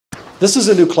This is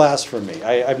a new class for me.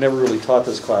 I've never really taught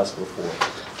this class before.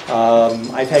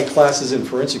 I've had classes in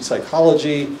forensic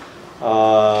psychology.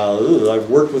 I've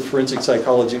worked with forensic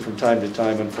psychology from time to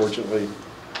time, unfortunately.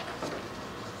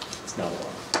 It's not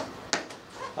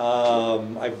a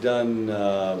lot. I've done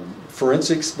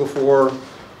forensics before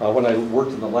when I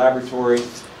worked in the laboratory,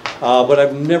 but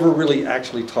I've never really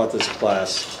actually taught this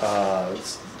class. I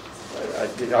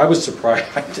was surprised.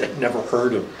 I'd never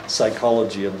heard of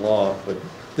psychology and law, but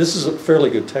this is a fairly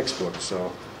good textbook, so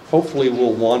hopefully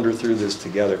we'll wander through this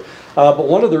together. But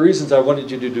one of the reasons I wanted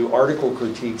you to do article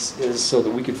critiques is so that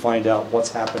we could find out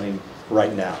what's happening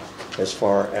right now as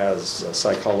far as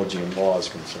psychology and law is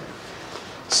concerned.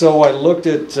 So I looked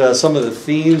at some of the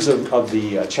themes of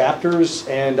the chapters,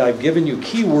 and I've given you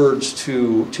keywords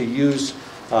to use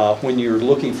when you're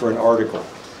looking for an article.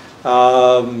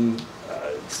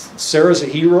 Sarah's a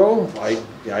hero.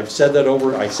 I've said that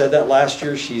I said that last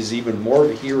year. She's even more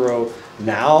of a hero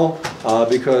now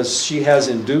because she has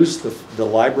induced the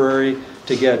library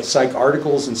to get psych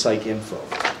articles and psych info.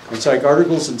 And psych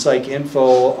articles and psych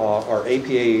info are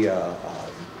APA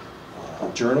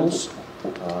journals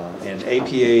and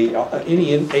APA,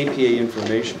 any APA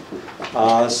information.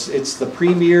 It's the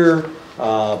premier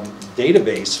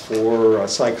database for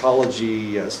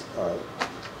psychology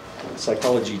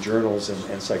journals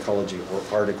and psychology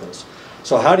articles.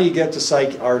 So how do you get to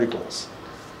psych articles?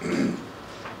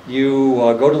 You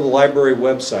go to the library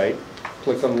website,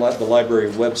 click on the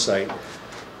library website.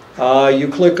 You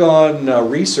click on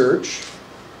research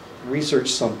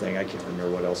something. I can't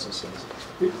remember what else it says.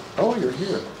 Oh, you're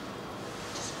here.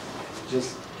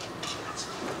 Just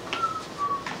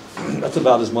that's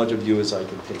about as much of you as I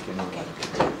can take anyway.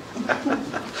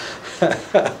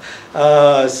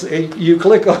 So you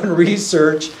click on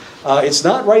research. It's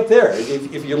not right there.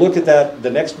 If you look at that, the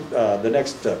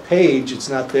next page, it's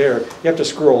not there. You have to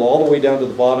scroll all the way down to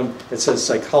the bottom. It says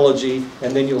psychology,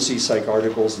 and then you'll see psych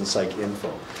articles and psych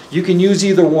info. You can use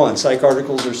either one, psych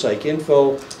articles or psych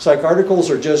info. Psych articles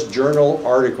are just journal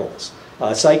articles.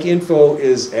 Psych info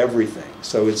is everything.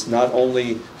 So it's not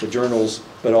only the journals,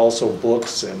 but also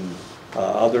books and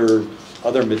other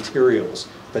materials,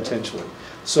 potentially.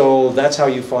 So that's how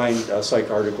you find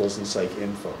psych articles and psych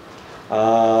info.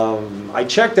 I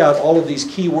checked out all of these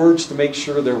keywords to make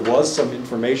sure there was some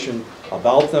information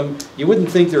about them. You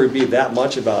wouldn't think there would be that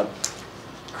much about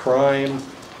crime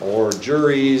or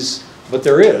juries, but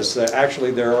there is.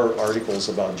 Actually, there are articles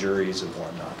about juries and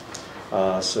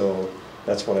whatnot. So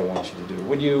that's what I want you to do.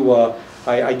 When you,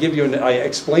 I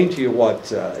explain to you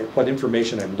what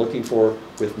information I'm looking for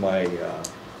with my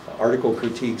article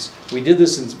critiques. We did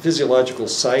this in physiological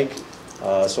psych.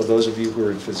 So those of you who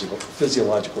are in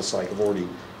physiological psych have already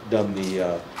done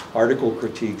the article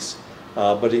critiques,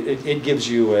 but it gives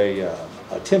you a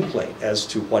template as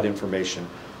to what information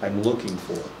I'm looking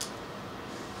for.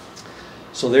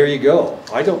 So there you go.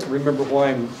 I don't remember why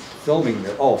I'm filming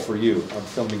it. Oh, for you. I'm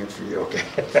filming it for you. Okay.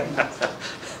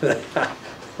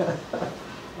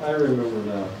 I remember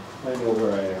now. I know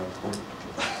where I am.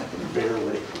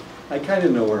 Barely. I kind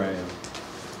of know where I am.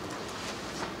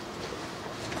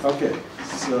 Okay,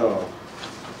 so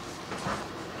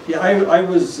yeah,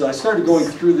 I started going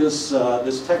through this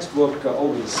this textbook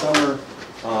over the summer.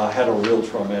 Had a real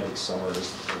traumatic summer,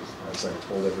 as I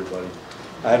told everybody.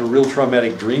 I had a real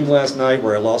traumatic dream last night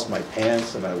where I lost my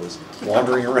pants and I was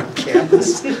wandering around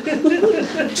campus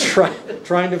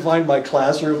trying to find my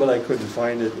classroom, but I couldn't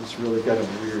find it. It's really kind of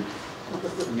weird.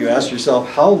 You ask yourself,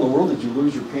 how in the world did you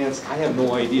lose your pants? I have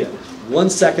no idea. 1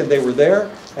 second they were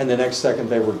there, and the next second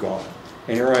they were gone.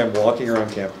 And here I am walking around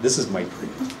campus. This is my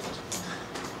dream.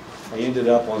 I ended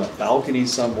up on a balcony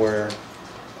somewhere,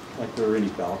 like there were any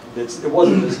balconies. It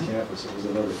wasn't this campus, it was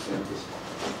another campus.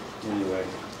 Anyway,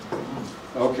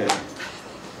 okay.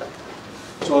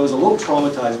 So I was a little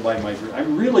traumatized by my dream. I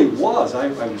really was. I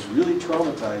was really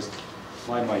traumatized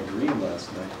by my dream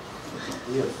last night.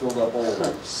 We had filled up all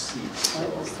the seats. So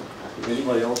if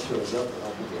anybody else shows up,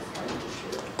 I'll give you a fine to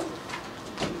share.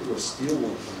 We'll steal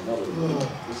one from another room.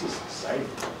 This is exciting.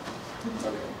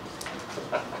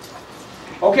 Okay.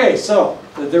 Okay, so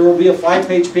there will be a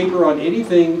 5-page paper on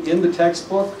anything in the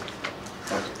textbook,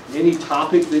 any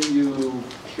topic that you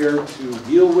care to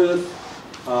deal with.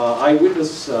 At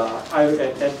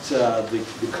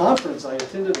the conference, I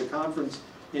attended a conference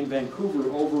in Vancouver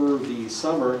over the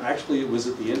summer. Actually, it was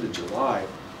at the end of July.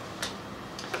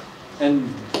 And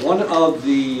one of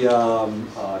the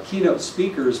keynote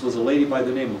speakers was a lady by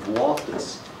the name of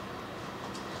Loftus.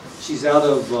 She's out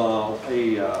of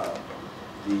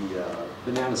the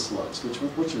Banana Slugs, which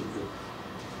are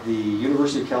the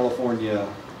University of California,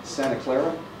 Santa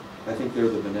Clara. I think they're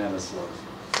the Banana Slugs.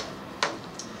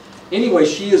 Anyway,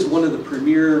 she is one of the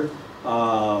premier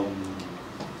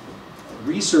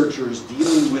researchers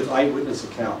dealing with eyewitness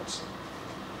accounts.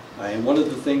 And one of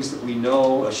the things that we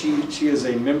know, she is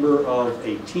a member of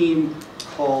a team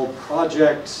called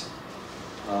Project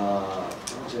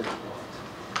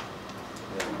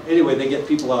anyway, they get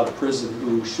people out of prison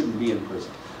who shouldn't be in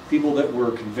prison. People that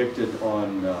were convicted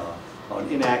on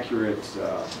inaccurate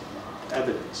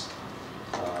evidence.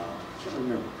 I can't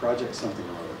remember, Project something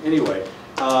or other. Anyway,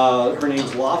 her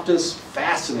name's Loftus.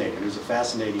 Fascinating. It was a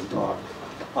fascinating talk.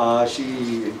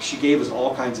 She gave us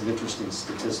all kinds of interesting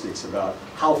statistics about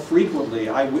how frequently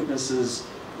eyewitnesses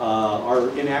are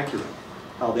inaccurate,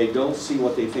 how they don't see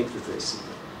what they think that they see.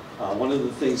 One of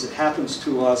the things that happens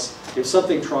to us, if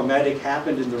something traumatic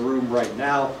happened in the room right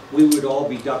now, we would all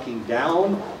be ducking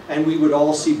down and we would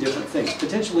all see different things.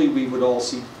 Potentially we would all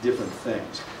see different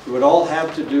things. It would all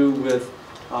have to do with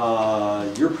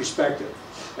your perspective.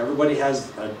 Everybody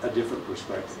has a different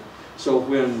perspective. So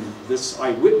when this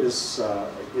eyewitness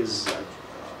is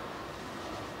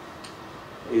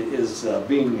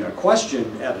being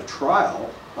questioned at a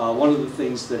trial, one of the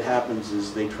things that happens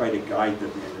is they try to guide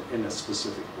them in a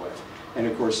specific way. And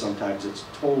of course, sometimes it's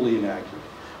totally inaccurate.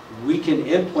 We can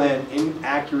implant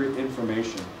inaccurate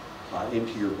information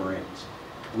into your brains.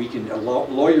 We can,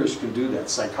 lawyers can do that,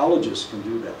 psychologists can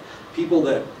do that. People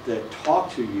that talk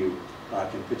to you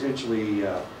can potentially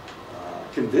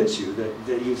convince you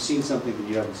that you've seen something that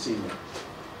you haven't seen yet.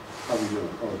 How are we doing?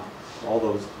 Oh, all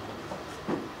those.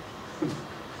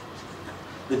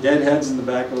 The deadheads in the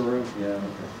back of the room? Yeah,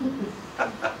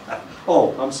 okay.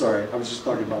 Oh, I'm sorry. I was just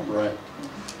talking about Bryant.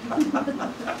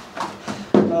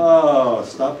 Oh,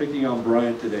 stop picking on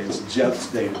Bryant today. It's Jeff's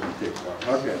day to be picked on.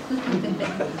 Okay.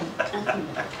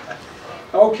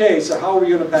 Okay, so how are we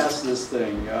going to pass this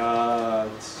thing?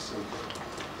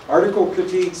 Article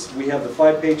critiques. We have the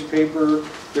 5-page paper.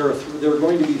 There are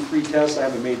going to be 3 tests. I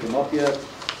haven't made them up yet.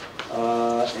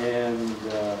 And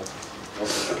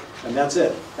that's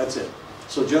it. That's it.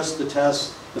 So just the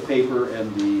test, the paper,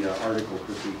 and the article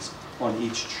critiques on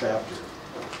each chapter.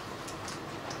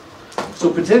 So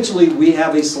potentially we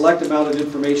have a select amount of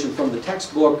information from the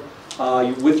textbook.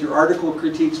 With your article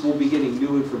critiques, we'll be getting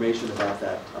new information about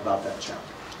that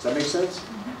chapter. Does that make sense?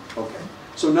 Mm-hmm. Okay.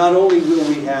 So not only will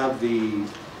we have the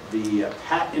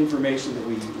pat information that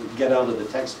we get out of the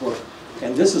textbook,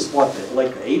 and this is what,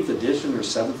 like the 8th edition or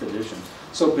 7th edition.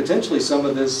 So potentially some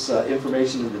of this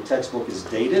information in the textbook is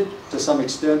dated to some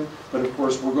extent, but of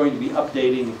course we're going to be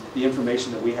updating the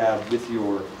information that we have with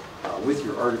your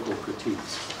article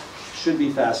critiques. Should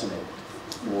be fascinating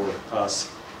for us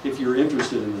if you're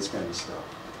interested in this kind of stuff.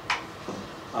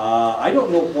 I don't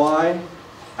know why.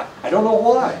 I don't know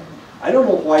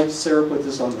why Sarah put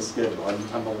this on the schedule.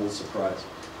 I'm a little surprised.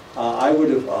 I would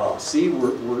have. See,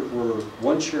 we're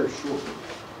 1 chair short,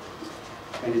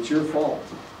 and it's your fault.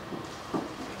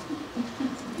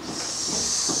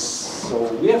 So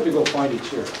we have to go find a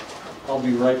chair. I'll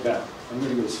be right back. I'm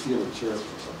going to go steal a chair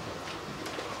from somebody.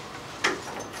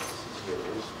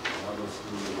 I'll go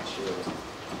steal a chair.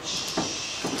 Shh.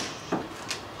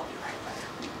 I'll be right back.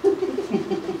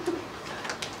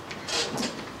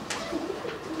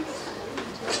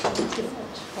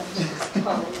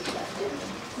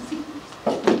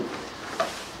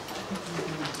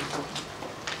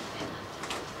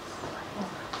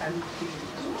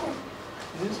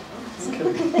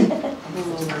 I'm a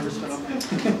little nervous, but I'm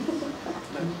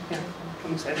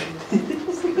excited.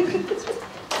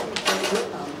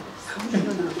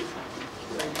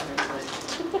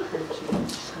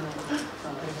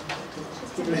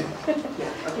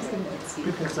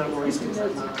 Because I'm worried because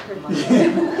I'm not.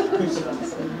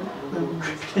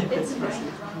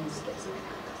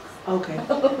 Okay.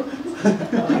 All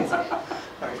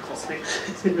right, cool. Thanks.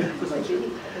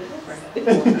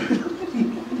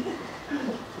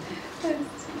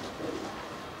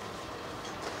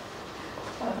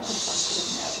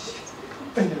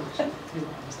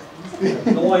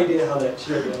 No idea how that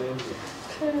chair got in here.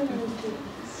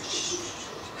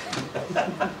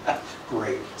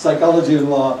 Great. Psychology and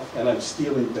law, and I'm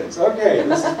stealing things. Okay,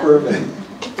 this is perfect.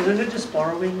 Isn't it just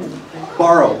borrowing?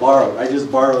 Borrow. I just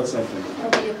borrowed something.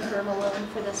 I'll be a perm loan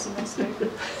for this semester.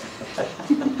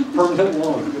 Permanent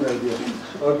loan, good idea.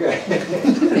 Okay.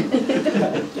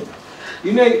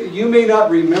 You may not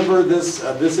remember this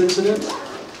incident,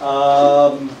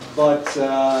 but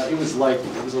it was like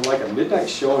a midnight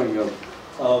showing of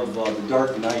The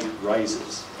Dark Knight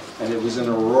Rises, and it was in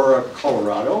Aurora,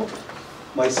 Colorado.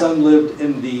 My son lived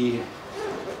in the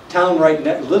town right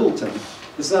next, Littleton.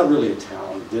 It's not really a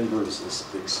town. Denver is this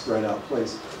big spread out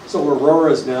place. So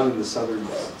Aurora is down in the southern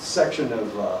section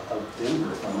of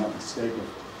Denver, if I'm not mistaken.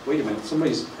 Wait a minute,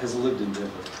 somebody has lived in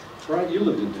Denver. Brian, you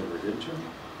lived in Denver, didn't you?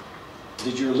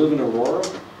 Did you live in Aurora?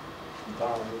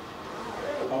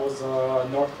 I was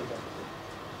north of them.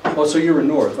 Oh, so you were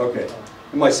north, okay.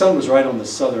 And my son was right on the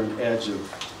southern edge of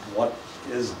what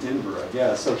is Denver, I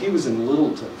guess. So he was in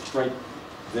Littleton, right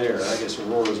there. I guess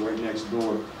Aurora's right next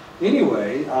door.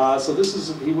 Anyway, so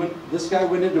this guy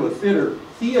went into a theater.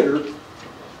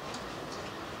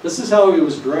 This is how he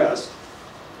was dressed.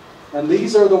 And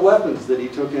these are the weapons that he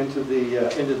took into the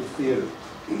theater.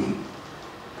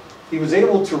 He was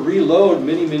able to reload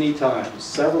many times,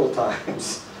 several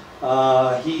times.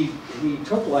 He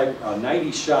took like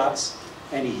 90 shots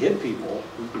and he hit people.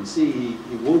 You can see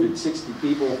he wounded 60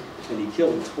 people and he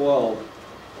killed 12.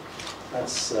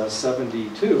 That's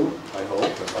 72, I hope,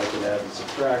 if I could add and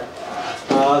subtract.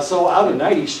 So out of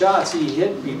 90 shots, he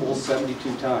hit people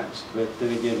 72 times. But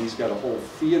then again, he's got a whole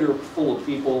theater full of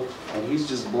people and he's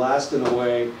just blasting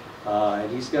away. And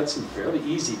he's got some fairly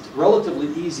easy, relatively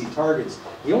easy targets.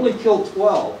 He only killed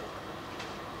 12.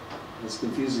 As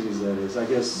confusing as that is, I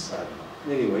guess, I don't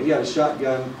know. Anyway, he had a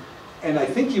shotgun, and I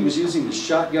think he was using the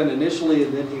shotgun initially,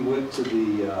 and then he went to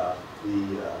the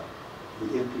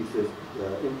MP15,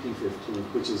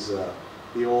 which is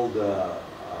the old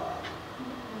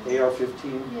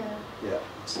AR-15. Yeah,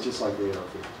 it's just like the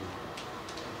AR-15,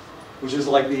 which is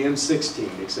like the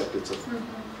M16, except it's a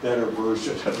better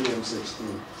version of the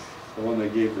M16. The one they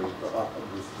gave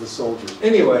the soldiers.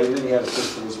 Anyway, and then he had a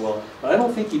pistol as well. But I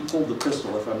don't think he pulled the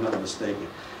pistol, if I'm not mistaken.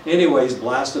 Anyway, he's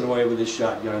blasting away with his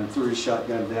shotgun, threw his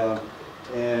shotgun down,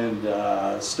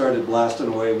 and started blasting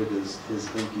away with his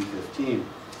MP15.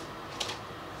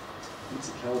 What's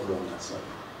the caliber on that sucker?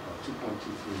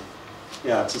 2.23.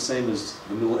 Yeah, it's the same as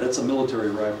it's a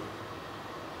military rifle.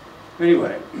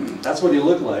 Anyway, that's what he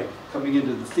looked like coming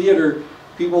into the theater.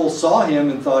 People saw him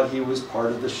and thought he was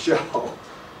part of the show.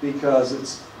 Because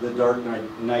it's The Dark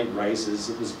Knight Rises,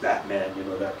 it was Batman, you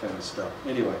know, that kind of stuff.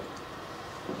 Anyway,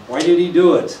 why did he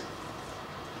do it?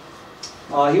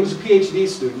 He was a PhD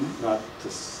student, not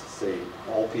to say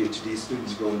all PhD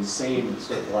students go insane and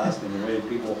start blasting away at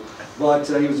people, but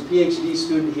he was a PhD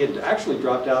student. He had actually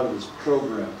dropped out of his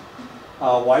program.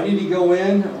 Why did he go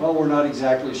in? Well, we're not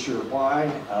exactly sure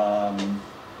why.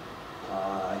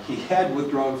 He had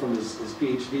withdrawn from his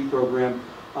PhD program.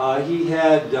 He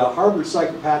had harbored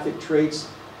psychopathic traits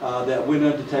that went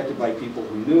undetected by people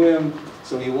who knew him,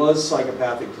 so he was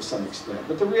psychopathic to some extent.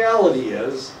 But the reality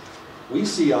is, we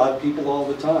see odd people all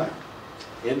the time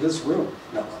in this room.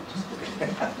 No, I'm just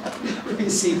kidding. We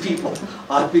see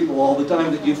odd people all the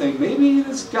time that you think, maybe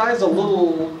this guy's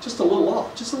just a little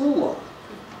off.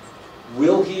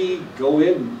 Will he go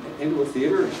into a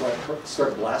theater and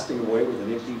start blasting away with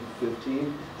an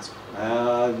MP15?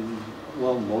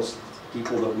 Well, most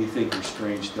people that we think are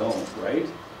strange don't, right?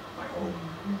 I hope.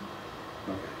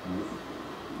 Okay.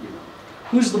 You know.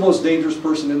 Who's the most dangerous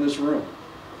person in this room?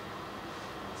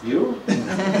 You?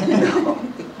 No.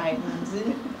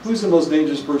 Who's the most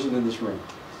dangerous person in this room?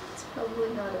 It's probably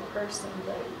not a person,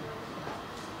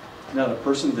 but... Not a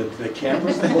person, the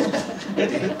camera's the most...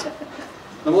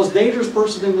 The most dangerous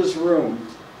person in this room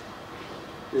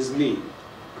is me.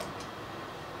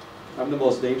 I'm the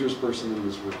most dangerous person in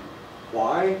this room.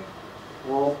 Why?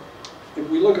 Well, if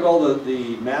we look at all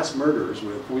the mass murderers,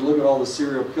 if we look at all the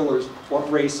serial killers, what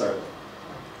race are they?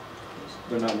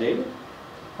 They're not native?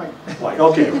 White.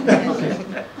 Okay.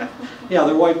 Okay. Yeah,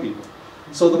 they're white people.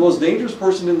 So the most dangerous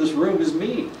person in this room is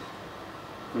me.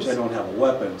 Of course, I don't have a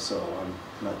weapon, so I'm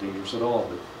not dangerous at all.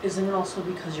 But Isn't it also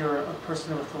because you're a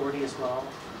person of authority as well?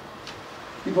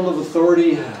 people of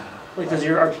authority. Because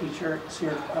you're our teacher, so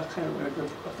you're kind of an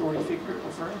authority figure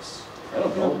over us. I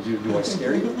don't know. Do I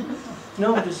scare you?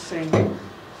 No, I'm just saying.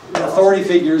 Authority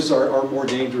figures are more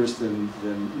dangerous than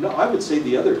no. I would say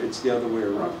it's the other way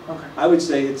around. Okay. I would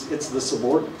say it's the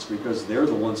subordinates, because they're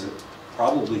the ones that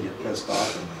probably get pissed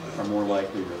off and are more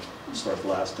likely to start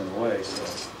blasting away.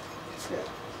 So, yeah.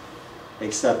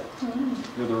 Except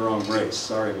you're the wrong race.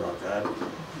 Sorry about that.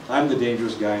 I'm the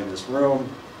dangerous guy in this room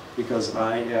because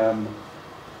I am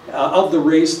of the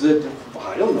race that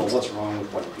I don't know what's wrong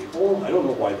with white people. I don't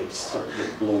know why they start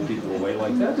blowing people away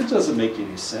like that. It doesn't make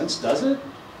any sense, does it?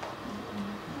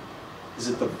 Is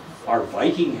it our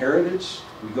Viking heritage?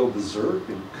 We go berserk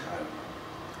and I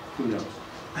don't know.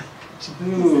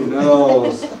 Who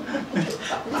knows? Who knows?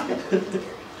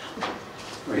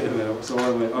 Wait a minute. So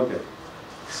okay.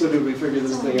 So did we figure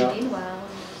this thing out? Meanwhile,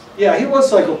 Yeah, he was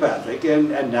psychopathic,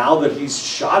 and now that he's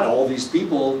shot all these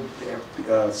people,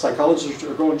 psychologists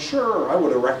are going, sure, I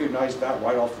would have recognized that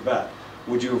right off the bat.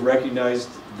 Would you have recognized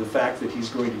the fact that he's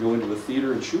going to go into a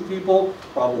theater and shoot people?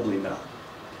 Probably not.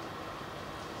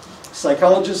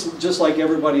 Psychologists, just like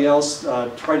everybody else,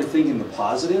 try to think in the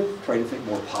positive, try to think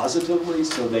more positively,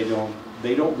 so they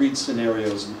don't read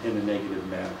scenarios in a negative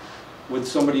manner. Would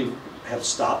somebody have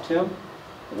stopped him?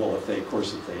 Well, of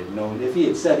course, if they had known, if he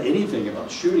had said anything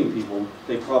about shooting people,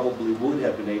 they probably would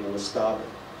have been able to stop him.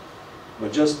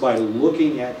 But just by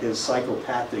looking at his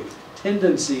psychopathic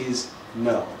tendencies,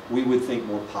 no, we would think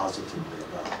more positively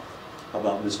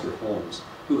about Mr. Holmes,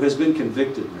 who has been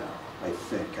convicted now, I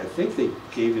think. I think they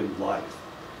gave him life.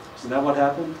 Isn't that what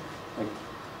happened? I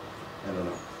don't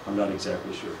know. I'm not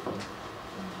exactly sure.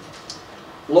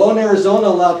 Law in Arizona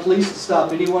allowed police to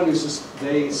stop anyone who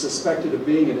they suspected of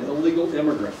being an illegal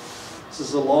immigrant. This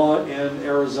is a law in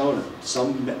Arizona.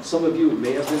 Some of you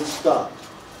may have been stopped.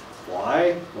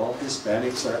 Why? Well,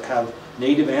 Hispanics have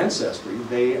native ancestry.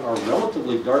 They are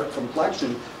relatively dark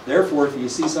complexion. Therefore, if you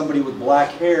see somebody with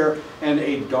black hair and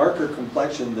a darker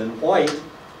complexion than white,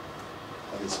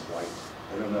 what is white?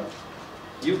 I don't know.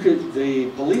 The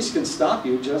police can stop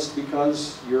you just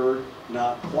because you're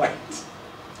not white.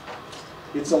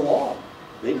 It's a law.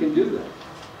 They can do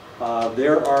that.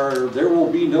 There will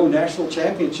be no national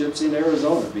championships in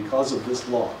Arizona because of this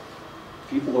law.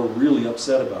 People are really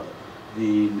upset about it.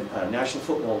 The National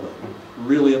Football League,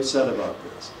 really upset about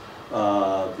this.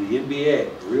 The NBA,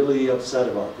 really upset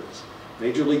about this.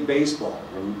 Major League Baseball,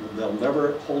 they'll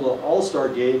never hold an all-star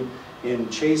game in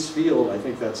Chase Field, I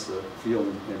think that's the field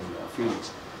in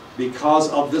Phoenix, because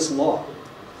of this law.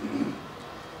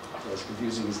 As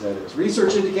confusing as that is.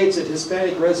 Research indicates that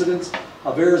Hispanic residents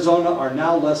of Arizona are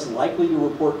now less likely to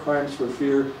report crimes for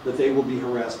fear that they will be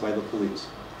harassed by the police.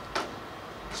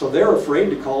 So they're afraid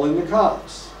to call in the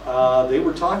cops. They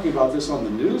were talking about this on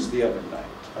the news the other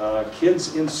night.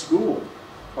 Kids in school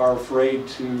are afraid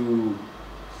to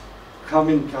come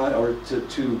in or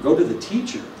to go to the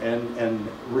teacher and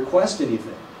request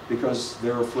anything because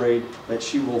they're afraid that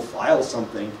she will file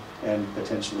something and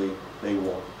potentially they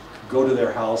will go to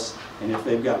their house, and if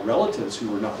they've got relatives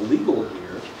who are not legal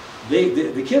here,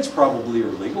 the kids probably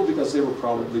are legal because they were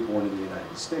probably born in the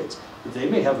United States. But they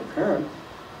may have a parent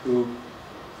who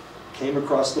came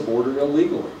across the border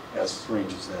illegally, as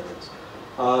strange as that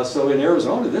is. So in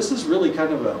Arizona, this is really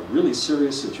kind of a really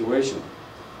serious situation,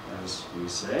 as we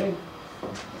say.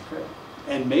 Okay.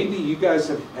 And maybe you guys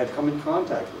have come in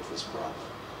contact with this problem.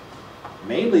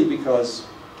 Mainly because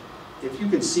if you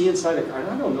can see inside a car, and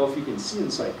I don't know if you can see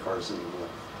inside cars anymore.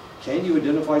 Can you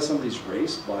identify somebody's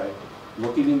race by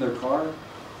looking in their car?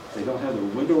 They don't have their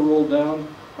window rolled down.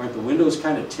 Aren't the windows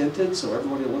kind of tinted so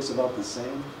everybody looks about the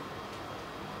same?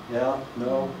 Yeah,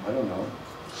 no, I don't know.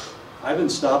 I've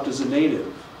been stopped as a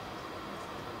native.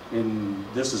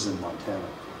 This is in Montana, of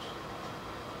course.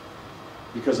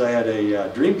 Because I had a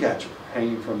dream catcher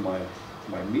hanging from my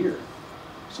mirror.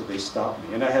 So they stopped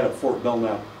me. And I had a Fort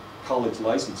Belknap College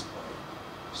license plate.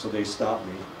 So they stopped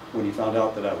me when he found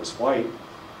out that I was white.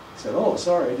 He said, "Oh,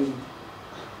 sorry, I didn't."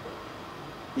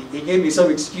 He gave me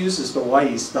some excuse as to why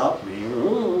he stopped me.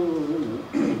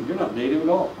 You're not native at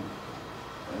all.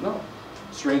 I don't know.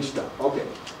 Strange stuff. Okay.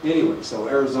 Anyway, so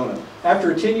Arizona.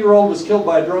 After a 10-year-old was killed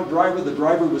by a drunk driver, the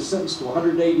driver was sentenced to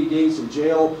 180 days in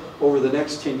jail over the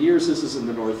next 10 years. This is in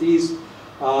the Northeast.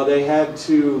 They had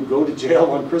to go to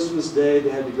jail on Christmas Day. They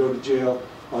had to go to jail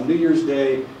on New Year's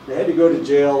Day. They had to go to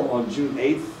jail on June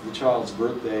 8th, the child's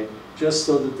birthday, just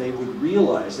so that they would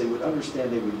realize, they would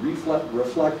understand, they would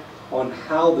reflect on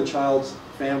how the child's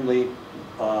family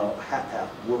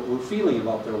were feeling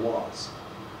about their loss,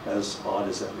 as odd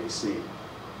as that may seem.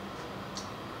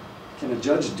 Can a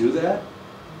judge do that?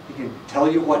 He can tell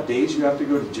you what days you have to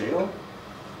go to jail?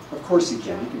 Of course he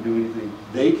can. He can do anything.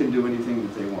 They can do anything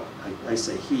that they want. I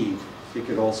say he. It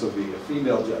could also be a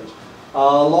female judge.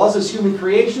 Laws as human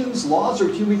creations. Laws are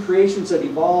human creations that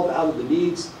evolve out of the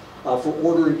needs for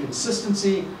order and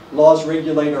consistency. Laws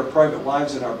regulate our private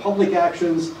lives and our public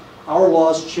actions. Our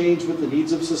laws change with the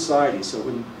needs of society. So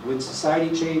when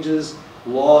society changes,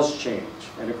 laws change.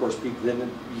 And of course, then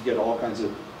you get all kinds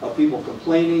of people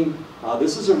complaining.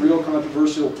 This is a real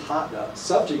controversial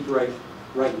subject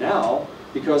right now,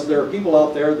 because there are people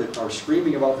out there that are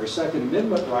screaming about their Second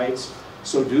Amendment rights.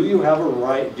 So do you have a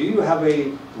right? Do you have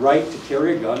a right to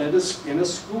carry a gun in a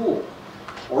school?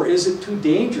 Or is it too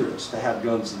dangerous to have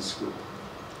guns in school?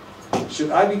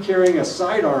 Should I be carrying a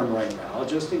sidearm right now,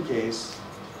 just in case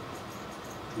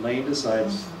Lane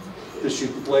decides to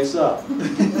shoot the place up?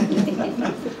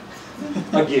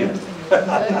 Again.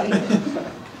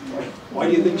 Why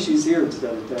do you think she's here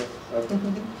instead of that?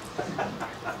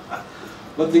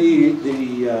 But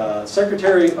the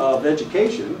Secretary of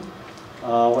Education,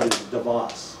 what is it,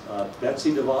 DeVos?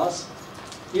 Betsy DeVos?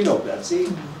 You know Betsy?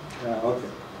 Okay.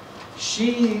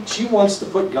 She wants to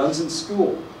put guns in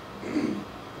school.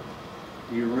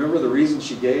 Do you remember the reason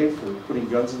she gave for putting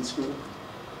guns in school?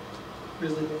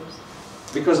 Grizzly bears.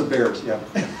 Because of bears, yeah.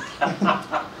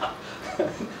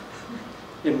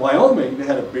 In Wyoming, they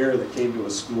had a bear that came to a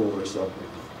school or something.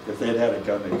 If they'd had a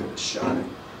gun, they could have shot it.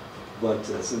 But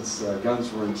since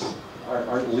guns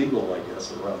aren't legal, I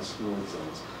guess, around school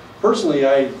zones. Personally,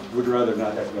 I would rather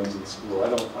not have guns in school. I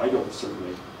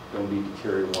certainly don't need to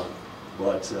carry one.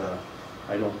 But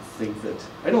I don't think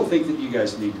that you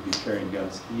guys need to be carrying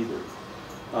guns either.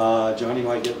 Johnny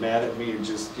might get mad at me and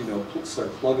just,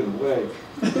 start plugging away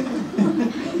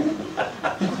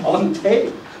on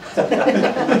tape.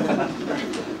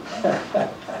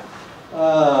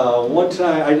 One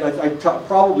time, I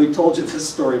probably told you this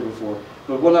story before,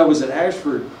 but when I was at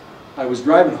Ashford, I was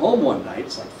driving home one night.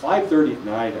 It's like 5:30 at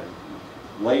night.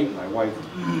 I'm late. My wife.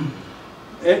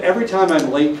 Every time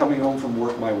I'm late coming home from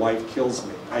work, my wife kills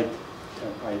me.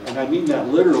 And I mean that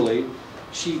literally.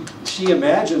 She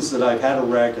imagines that I've had a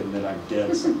wreck and that I'm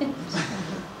dead.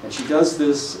 And she does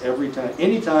this every time.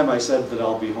 Anytime I said that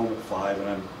I'll be home at 5 and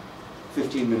I'm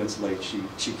 15 minutes late, she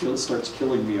starts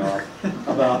killing me off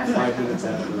about 5 minutes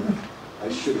after I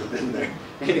should have been there.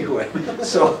 Anyway,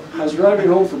 so I was driving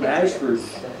home from Ashford,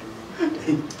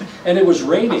 and it was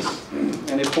raining,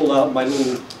 and I pulled out my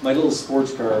little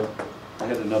sports car. I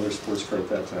had another sports car at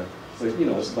that time, but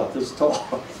it's about this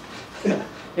tall.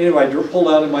 Anyway, I pulled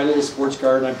out in my little sports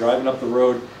car, and I'm driving up the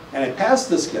road, and I passed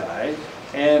this guy,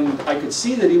 and I could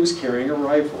see that he was carrying a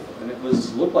rifle, and it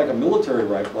looked like a military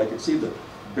rifle. I could see the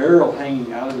barrel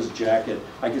hanging out of his jacket.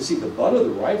 I could see the butt of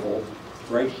the rifle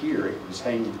right here. It was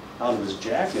hanging out of his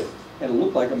jacket, and it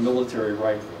looked like a military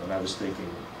rifle. And I was thinking,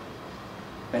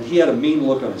 and he had a mean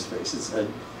look on his face. It's a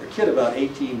kid about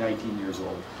 18, 19 years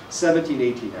old, 17,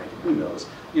 18, 19, who knows?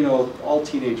 All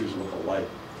teenagers look alike,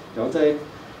 don't they?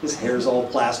 His hair's all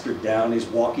plastered down, he's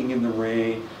walking in the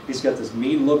rain, he's got this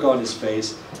mean look on his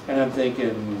face, and I'm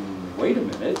thinking, wait a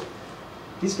minute,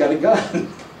 he's got a gun.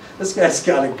 This guy's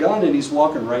got a gun and he's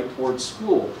walking right towards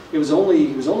school. He was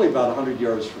only about 100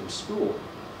 yards from school.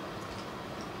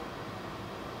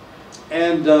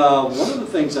 And one of the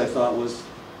things I thought was,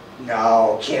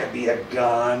 no, can't be a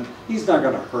gun. He's not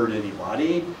going to hurt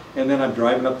anybody. And then I'm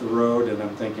driving up the road and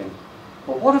I'm thinking,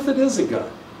 well, what if it is a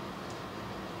gun?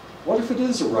 What if it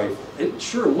is a rifle? It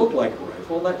sure looked like a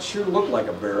rifle. That sure looked like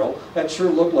a barrel. That sure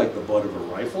looked like the butt of a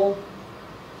rifle.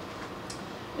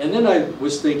 And then I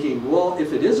was thinking, well,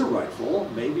 if it is a rifle,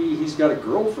 maybe he's got a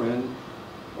girlfriend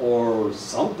or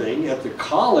something at the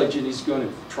college and he's going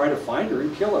to try to find her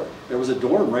and kill her. There was a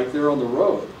dorm right there on the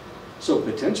road. So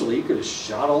potentially he could have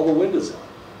shot all the windows out.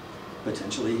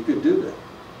 Potentially he could do that.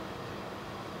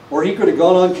 Or he could have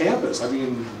gone on campus. I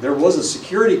mean, there was a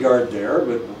security guard there,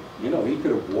 but he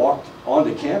could have walked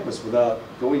onto campus without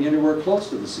going anywhere close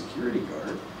to the security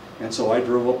guard. And so I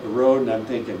drove up the road and I'm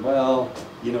thinking, well,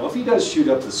 if he does shoot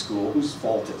up the school, whose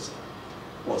fault is it?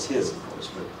 Well, it's his, of course,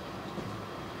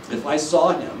 but if I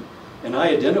saw him and I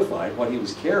identified what he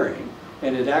was carrying,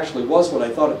 and it actually was what I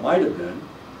thought it might have been,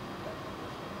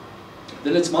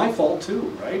 then it's my fault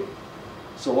too, right?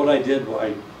 So what I did,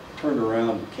 I turned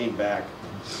around and came back.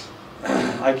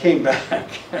 I came back,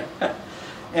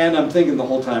 and I'm thinking the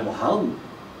whole time, well, how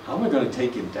am I going to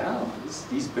take him down?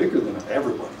 He's bigger than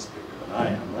everybody's bigger than I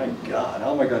am. My God,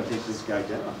 how am I going to take this guy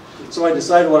down? So I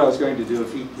decided what I was going to do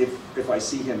if I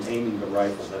see him aiming the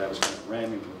rifle, that I was going to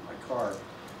ram him with my car.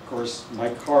 Of course, my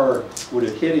car would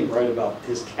have hit him right about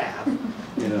his calf.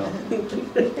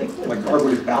 My car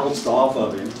would have bounced off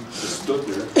of him. Just stood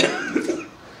there.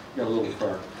 Got a little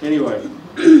car. Anyway,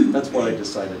 that's what I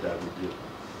decided I would do.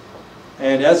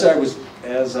 And as I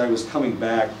was coming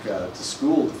back to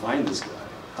school to find this guy,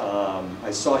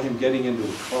 I saw him getting into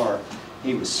a car.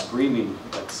 He was screaming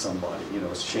at somebody,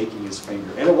 shaking his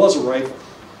finger. And it was a rifle.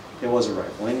 It was a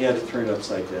rifle. And he had it turned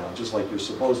upside down, just like you're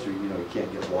supposed to. You can't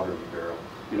get water in the barrel.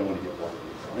 You don't want to get water in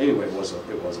the barrel. Anyway, it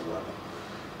was a weapon.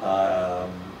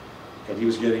 And he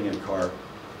was getting in a car,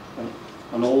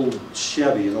 an old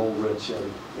Chevy, an old red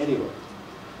Chevy. Anyway,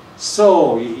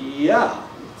 so yeah.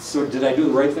 So did I do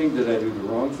the right thing? Did I do the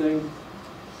wrong thing?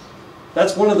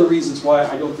 That's one of the reasons why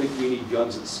I don't think we need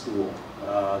guns at school.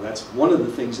 That's one of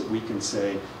the things that we can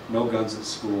say, no guns at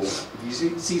school. If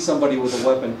you see somebody with a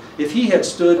weapon, if he had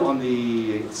stood on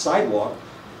the sidewalk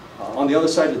on the other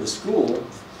side of the school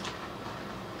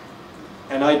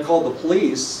and I'd called the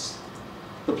police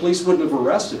wouldn't have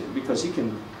arrested him because you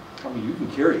can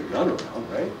carry a gun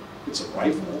around, right? It's a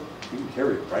rifle. You can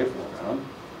carry a rifle around.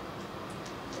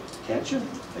 Can't you?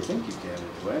 I think you can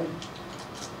anyway.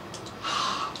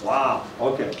 Wow.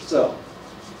 Okay, so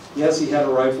Yes, he had a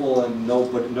rifle, and no,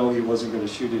 but no, he wasn't going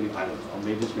to shoot any. I don't know.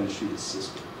 Maybe he's going to shoot his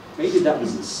sister. Maybe that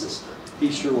was his sister.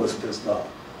 He sure was pissed off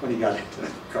when he got into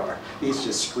the car. He's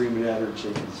just screaming at her and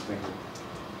shaking his finger.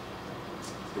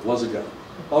 It was a gun.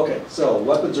 Okay, so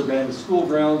weapons are banned in school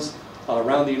grounds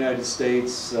around the United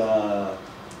States.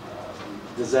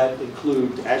 Does that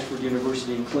include Ashford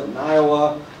University in Clinton,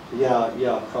 Iowa?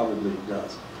 Yeah, probably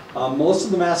does. Most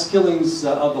of the mass killings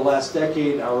of the last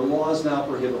decade, our laws now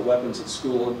prohibit weapons at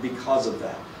school because of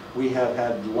that. We have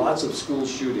had lots of school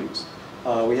shootings.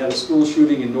 We had a school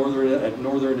shooting in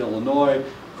northern Illinois.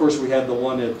 Of course, we had the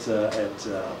one at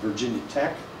Virginia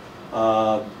Tech,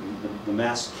 the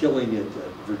mass killing at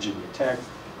Virginia Tech.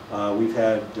 We've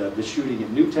had the shooting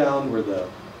at Newtown where the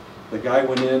guy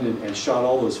went in and shot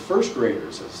all those first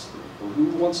graders. Well, who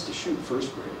wants to shoot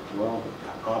first graders? Well,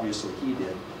 obviously he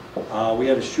did. We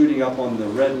had a shooting up on the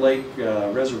Red Lake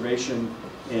Reservation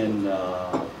in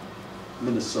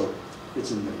Minnesota.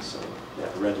 It's in Minnesota, yeah,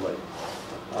 Red Lake.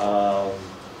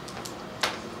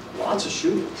 Lots of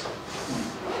shootings.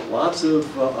 Lots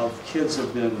of kids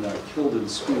have been killed in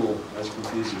school, as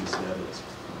confusing as that is.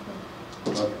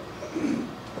 Okay.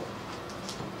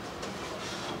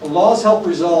 Laws help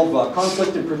resolve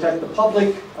conflict and protect the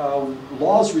public.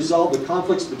 Laws resolve the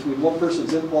conflicts between one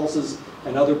person's impulses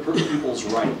and other people's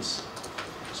rights.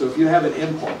 So if you have an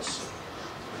impulse,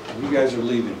 and you guys are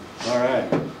leaving, all right.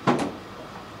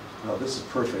 Oh, this is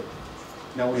perfect.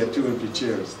 Now we have 2 empty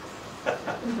chairs.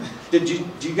 Do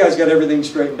you guys got everything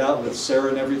straightened out with Sarah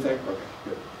and everything? Okay,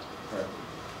 good. All right.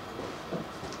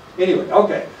 Anyway,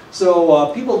 okay.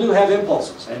 So people do have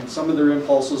impulses, and some of their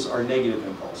impulses are negative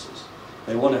impulses.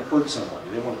 They want to hurt somebody.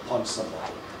 They want to punch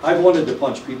somebody. I've wanted to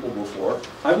punch people before.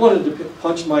 I've wanted to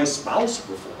punch my spouse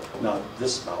before. Not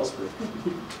this spouse, but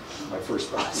my first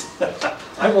spouse.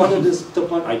 I wanted to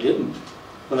punch. I didn't,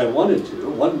 but I wanted to.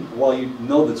 Well, you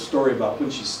know the story about when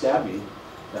she stabbed me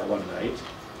that one night.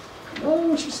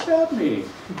 No, she stabbed me.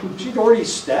 She'd already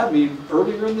stabbed me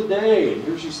earlier in the day, and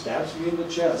here she stabs me in the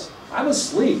chest. I'm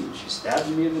asleep, and she stabs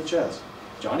me in the chest.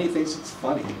 Johnny thinks it's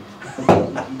funny.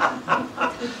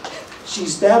 She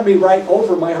stabbed me right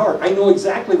over my heart. I know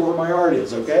exactly where my heart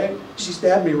is, okay? She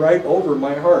stabbed me right over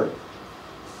my heart.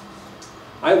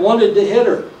 I wanted to hit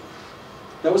her.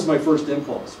 That was my first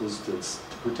impulse, was to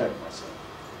protect myself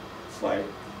by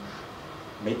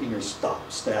making her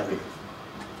stop stabbing.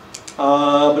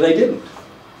 But I didn't.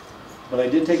 But I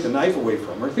did take the knife away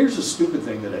from her. Here's a stupid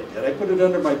thing that I did. I put it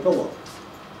under my pillow.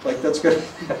 Like that's going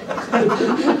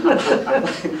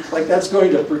like that's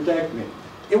going to protect me.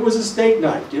 It was a steak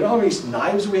knife. Do you know how many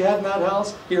knives we had in that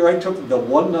house? Here, I took the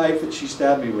one knife that she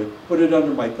stabbed me with, put it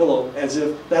under my pillow, as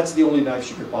if that's the only knife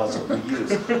she could possibly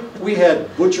use. We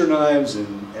had butcher knives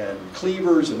and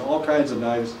cleavers and all kinds of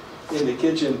knives in the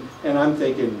kitchen, and I'm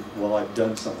thinking, well, I've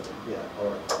done something. Yeah, all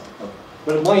right. Okay.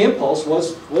 But my impulse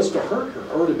was to hurt her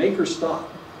or to make her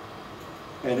stop,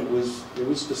 and it was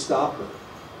to stop her.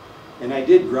 And I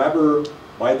did grab her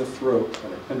by the throat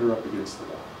and I pinned her up against the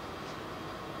wall.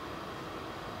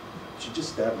 She just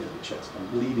stabbed me in the chest. I'm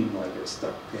bleeding like a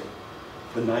stuck pig.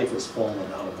 The knife has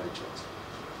fallen out of my chest.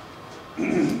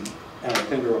 And I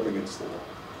pinned her up against the wall.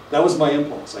 That was my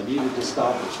impulse. I needed to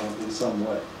stop her in some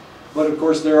way. But of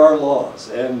course there are laws.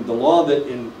 And the law that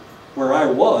where I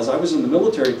was in the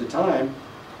military at the time,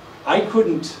 I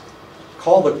couldn't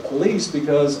call the police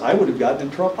because I would have gotten in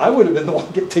trouble. I would have been the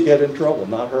one to get in trouble,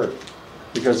 not her.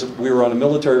 Because we were on a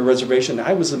military reservation.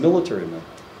 I was a military man.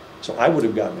 So I would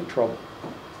have gotten in trouble.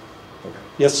 Okay.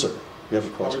 Yes, sir. You have a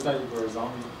question? Probably thought you were a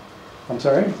zombie. I'm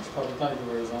sorry? Probably thought you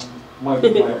were a zombie.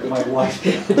 My wife.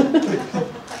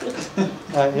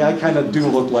 Yeah, I kind of do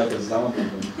look like a zombie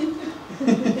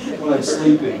when I'm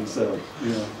sleeping. So,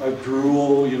 I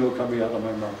drool, coming out of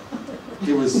my mouth.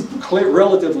 It was clear,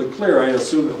 relatively clear. I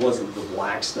assume it wasn't the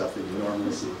black stuff that you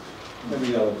normally see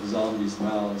coming out of the zombies'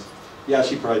 mouths. Yeah,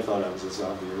 she probably thought I was a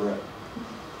zombie. You're right.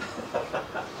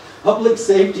 Public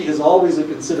safety is always a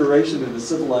consideration in a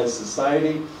civilized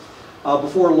society.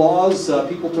 Before laws,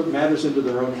 people took matters into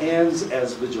their own hands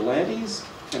as vigilantes.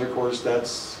 And of course,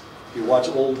 that's, if you watch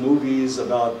old movies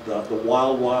about the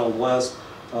wild, wild west,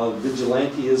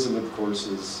 vigilantism, of course,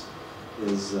 is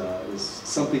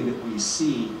something that we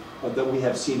see, that we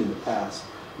have seen in the past.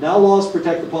 Now laws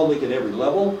protect the public at every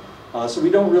level, so we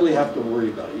don't really have to worry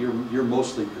about it. You're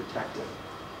mostly protected.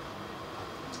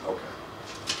 Okay.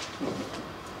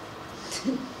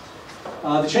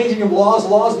 The changing of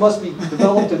laws must be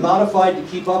developed and modified to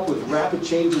keep up with rapid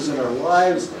changes in our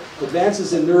lives.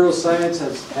 Advances in neuroscience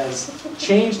has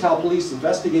changed how police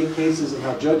investigate cases and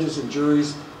how judges and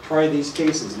juries try these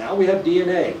cases. Now we have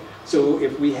DNA. So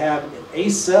if we have a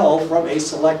cell from a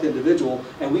select individual,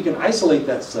 and we can isolate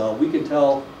that cell. We can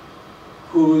tell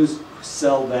whose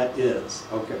cell that is.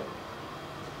 Okay.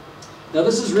 Now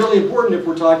this is really important if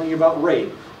we're talking about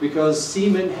rape, because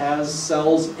semen has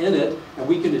cells in it, and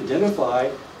we can identify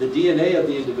the DNA of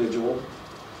the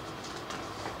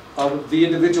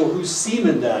individual whose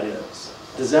semen that is.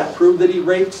 Does that prove that he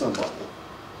raped somebody?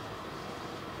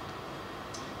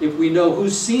 If we know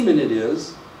whose semen it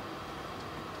is,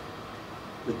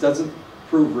 it doesn't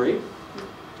prove rape.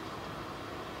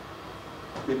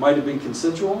 It might have been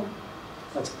consensual.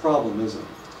 That's a problem, isn't it?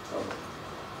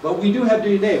 But we do have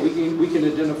DNA. We can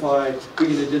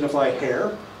identify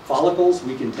hair follicles.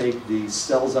 We can take the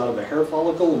cells out of a hair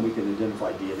follicle, and we can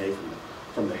identify DNA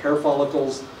from the hair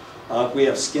follicles. If we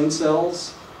have skin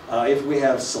cells, if we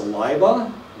have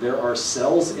saliva, there are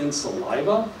cells in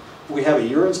saliva. If we have a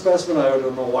urine specimen, I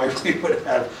don't know why we would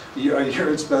have a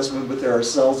urine specimen, but there are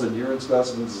cells in urine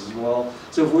specimens as well.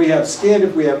 So if we have skin,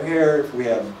 if we have hair, if we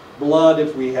have blood,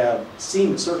 if we have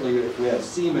semen, certainly if we have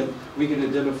semen, we can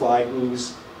identify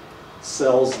whose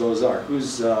cells those are,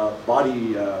 whose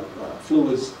body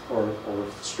fluids or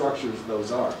structures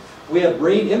those are. We have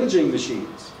brain imaging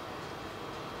machines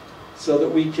so that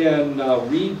we can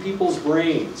read people's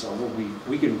brains. Or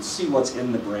we can see what's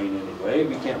in the brain anyway.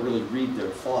 We can't really read their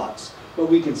thoughts, but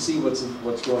we can see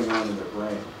what's going on in their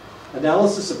brain.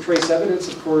 Analysis of trace evidence,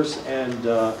 of course, and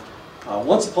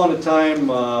once upon a time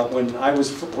when I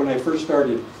first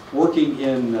started working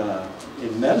in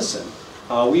medicine,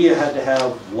 we had to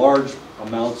have large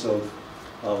amounts of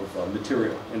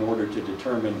material in order to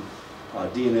determine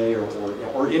DNA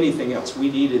or anything else. We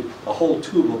needed a whole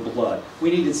tube of blood. We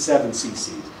needed 7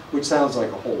 cc's, which sounds like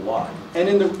a whole lot. And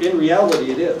in reality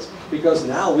it is, because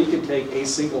now we can take a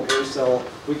single hair cell,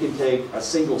 we can take a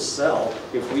single cell.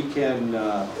 If we can,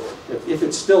 if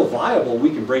it's still viable, we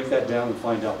can break that down and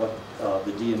find out what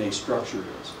the DNA structure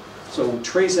is. So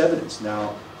trace evidence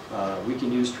now. We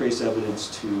can use trace evidence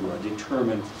to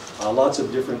determine lots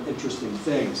of different interesting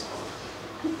things.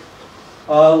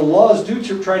 Laws do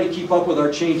try to keep up with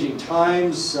our changing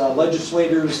times.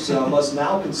 Legislators must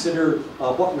now consider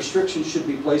what restrictions should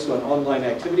be placed on online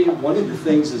activity. One of the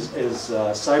things is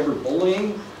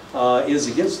cyberbullying is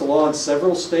against the law in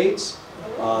several states.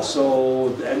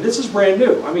 And this is brand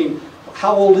new. I mean,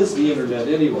 how old is the internet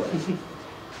anyway?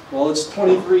 Well, it's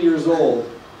 23 years old.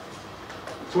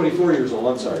 24 years old,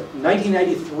 I'm sorry.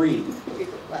 1993.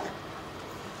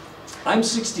 I'm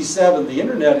 67. The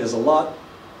internet is a lot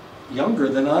younger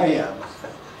than I am.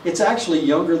 It's actually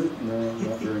younger than... No,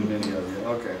 not very many of you.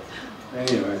 Okay.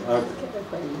 Anyway,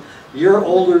 you're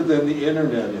older than the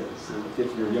internet is,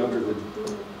 if you're younger than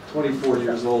 24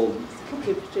 years old.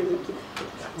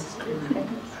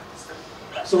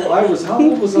 So how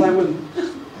old was I when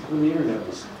the internet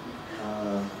was?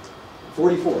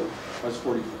 44. I was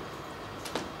 44.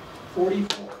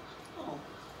 44. Oh,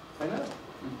 I know.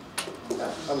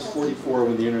 I was 44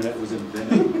 when the internet was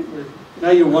invented. Now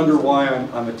you wonder why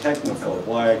I'm a technophobe,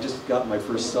 why I just got my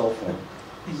first cell phone.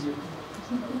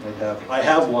 I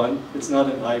have one. It's not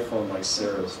an iPhone like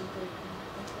Sarah's,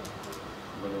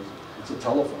 but it's a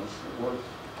telephone. It works.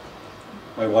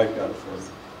 My wife got it for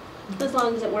me. As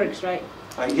long as it works, right?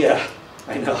 Yeah,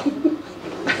 I know.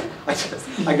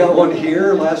 I got one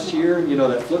here last year, you know,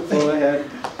 that flip phone I had,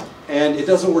 and it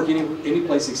doesn't work any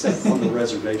place except on the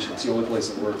reservation. It's the only place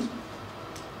it works.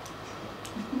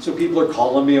 So people are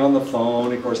calling me on the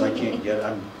phone. Of course, I can't get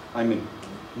it. I'm in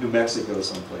New Mexico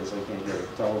someplace. I can't get a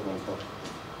telephone call.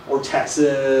 Or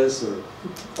Texas, or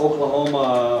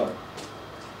Oklahoma, or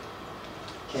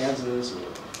Kansas, or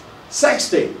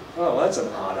sexting. Oh, that's an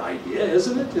odd idea,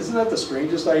 isn't it? Isn't that the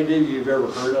strangest idea you've ever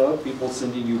heard of? People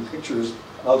sending you pictures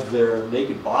of their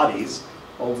naked bodies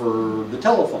over the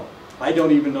telephone. I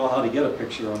don't even know how to get a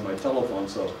picture on my telephone,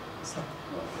 so.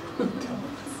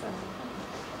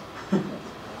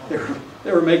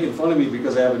 They were making fun of me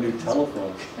because I have a new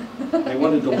telephone. They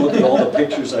wanted to look at all the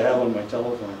pictures I have on my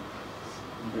telephone.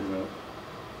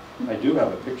 I do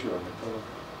have a picture on my telephone.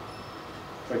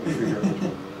 If I can figure out which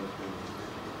one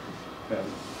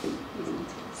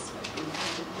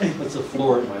it is. That's the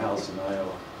floor at my house in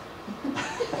Iowa.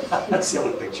 That's the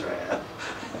only picture I have.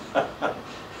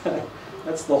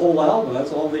 That's the whole album.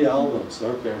 That's all the albums.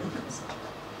 Okay.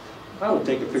 I would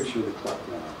take a picture of the clock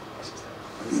now.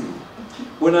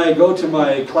 When I go to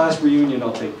my class reunion,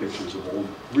 I'll take pictures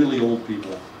of really old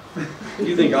people.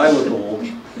 You think I look old?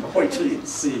 Wait till you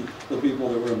see the people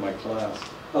that were in my class.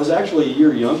 I was actually a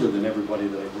year younger than everybody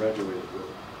that I graduated with,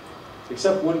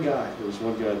 except one guy. There was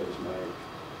one guy that was my age.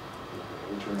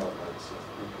 It turned out right.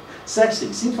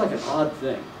 Sexting seems like an odd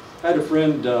thing. I had a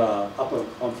friend up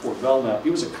on Fort Belknap. He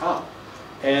was a cop,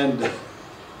 And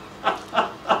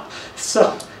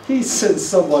so he sends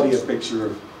somebody a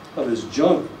picture of his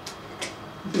junk.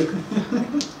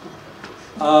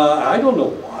 I don't know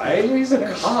why. He's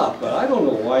a cop, but I don't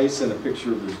know why he sent a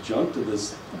picture of his junk to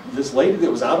this lady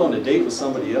that was out on a date with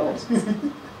somebody else.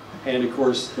 And of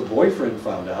course, the boyfriend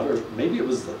found out, or maybe it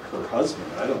was her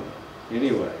husband. I don't know.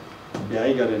 Anyway, yeah,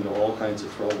 he got into all kinds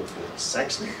of trouble for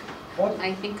sexting. What?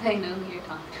 I think I know who you're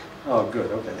talking Oh, good,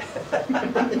 okay.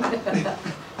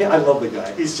 Yeah, I love the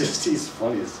guy. He's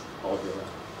funny as all get out.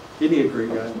 Isn't he a great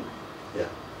guy? Yeah,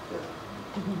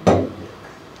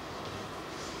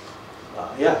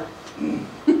 yeah.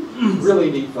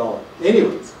 Really neat fellow.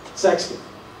 Anyways, sexting.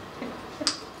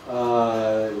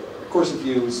 Of course, if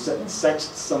you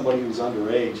sext somebody who's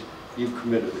underage, you've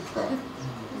committed a crime,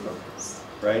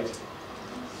 right?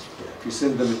 Yeah, if you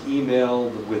send them an email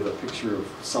with a picture of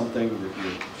something that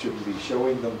you shouldn't be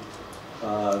showing them,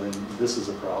 then this is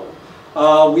a problem.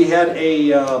 We had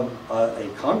a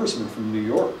congressman from New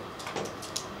York,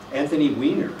 Anthony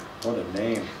Weiner, what a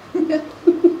name,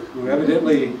 who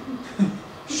evidently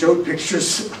showed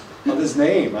pictures of his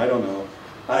name, I don't know.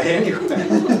 Anyway,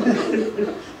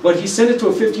 but he sent it to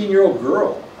a 15-year-old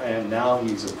girl, and now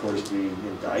he's, of course, being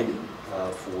indicted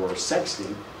for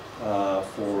sexting,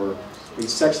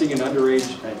 he's sexting an underage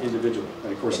individual,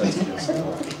 and of course that's against the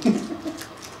law.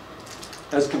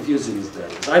 As confusing as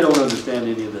that is. I don't understand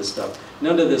any of this stuff.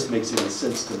 None of this makes any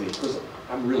sense to me, because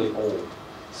I'm really old.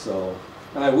 So,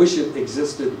 and I wish it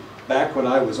existed back when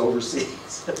I was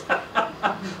overseas,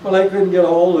 when I couldn't get a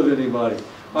hold of anybody.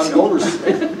 I'm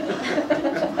overseas.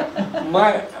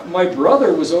 My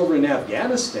brother was over in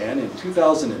Afghanistan in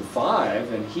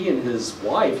 2005, and he and his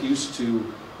wife used to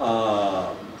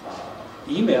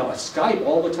email, Skype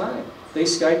all the time. They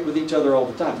Skyped with each other all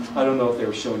the time. I don't know if they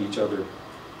were showing each other.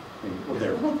 Well,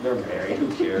 they're married. Who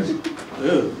cares?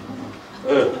 Ugh.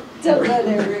 Ugh. Don't let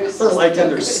it roost. They're like in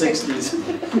their 60s.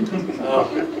 Oh,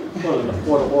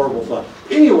 what a horrible thought.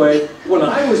 Anyway, when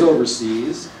I was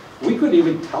overseas, we couldn't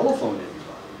even telephone anybody.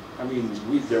 I mean,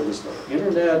 there was no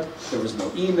internet, there was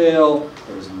no email,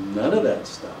 there was none of that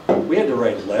stuff. We had to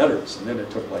write letters, and then it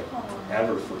took like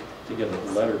ever to get a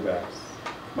letter back.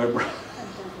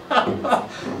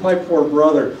 My poor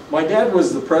brother. My dad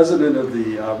was the president of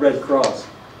the Red Cross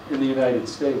in the United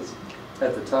States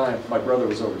at the time. My brother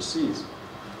was overseas,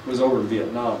 was over in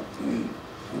Vietnam.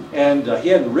 And he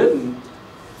hadn't written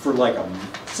for like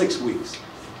 6 weeks.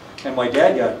 And my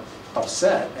dad got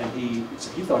upset, and he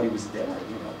thought he was dead,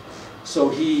 you know. So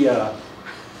he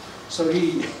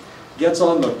gets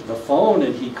on the phone,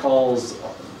 and he calls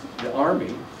the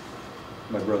Army.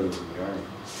 My brother was in the Army.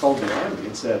 Called the Army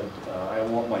and said, I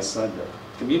want my son to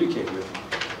communicate with me.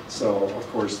 So, of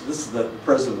course, this is the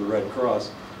president of the Red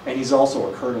Cross, and he's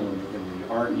also a colonel in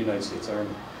the United States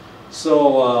Army.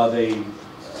 So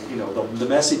the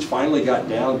message finally got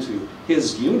down to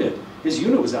his unit. His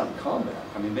unit was out in combat.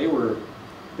 I mean, they were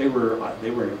in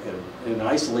an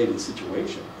isolated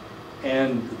situation,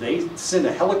 and they sent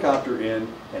a helicopter in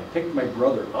and picked my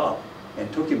brother up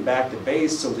and took him back to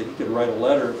base so that he could write a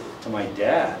letter to my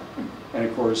dad. And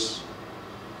of course,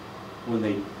 when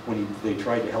they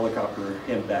tried to helicopter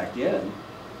him back in,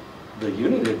 the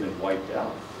unit had been wiped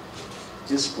out.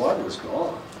 His squad was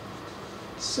gone.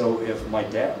 So if my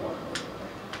dad,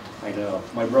 I know,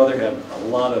 my brother had a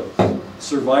lot of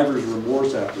survivor's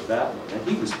remorse after that one, and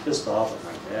he was pissed off at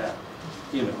my dad.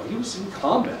 You know, he was in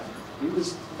combat. He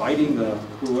was fighting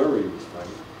whoever he was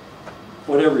fighting,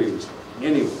 whatever he was fighting.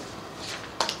 Anyway,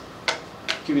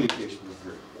 communication was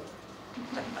very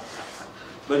important.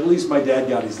 But at least my dad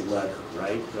got his letter,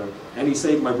 right? And he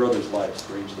saved my brother's life,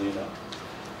 strangely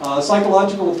enough.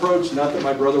 Psychological approach, not that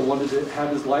my brother wanted to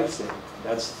have his life saved.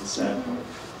 That's the sad part.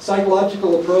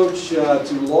 Psychological approach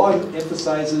to law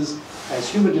emphasizes as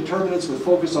human determinants with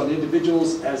focus on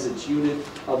individuals as its unit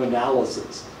of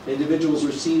analysis. Individuals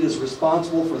are seen as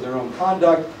responsible for their own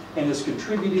conduct and as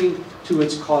contributing to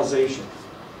its causation.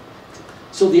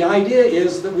 So the idea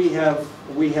is that we have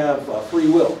free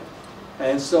will.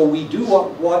 And so we do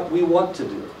what we want to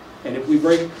do. And if we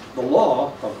break the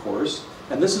law, of course,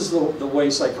 and this is the way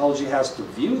psychology has to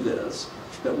view this,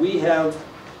 that we have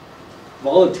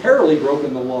voluntarily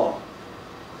broken the law.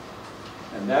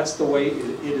 And that's the way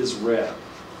it is read.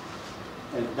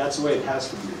 And that's the way it has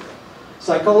to be read.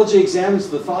 Psychology examines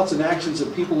the thoughts and actions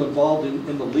of people involved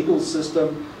in the legal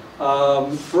system.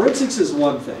 Forensics is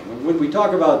one thing. When we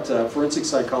talk about forensic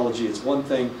psychology, it's one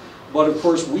thing. But of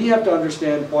course, we have to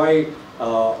understand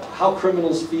how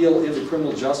criminals feel in the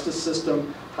criminal justice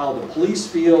system, how the police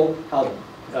feel, how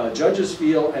judges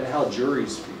feel, and how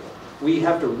juries feel. We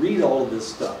have to read all of this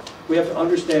stuff. We have to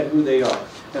understand who they are.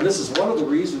 And this is one of the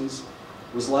reasons,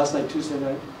 was last night Tuesday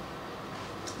night?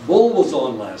 Bull was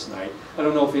on last night. I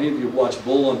don't know if any of you watched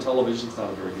Bull on television. It's not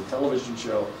a very good television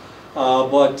show.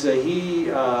 But he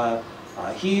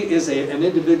is an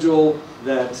individual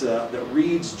that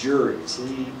reads juries.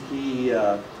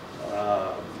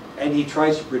 And he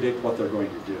tries to predict what they're going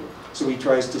to do. So he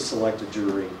tries to select a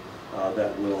jury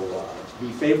that will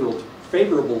be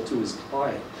favorable to his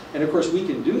client. And of course, we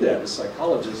can do that as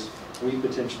psychologists. We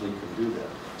potentially could do that.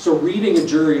 So reading a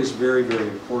jury is very, very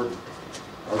important,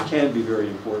 or can be very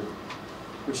important,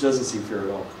 which doesn't seem fair at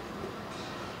all.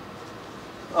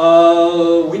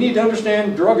 We need to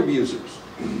understand drug abusers.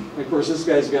 Of course, this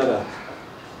guy's got a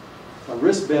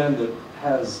wristband that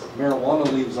has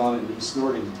marijuana leaves on it, and he's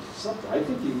snorting something. I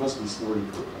think he must be snorting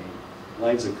cocaine,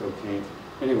 lines of cocaine.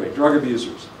 Anyway, drug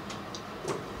abusers.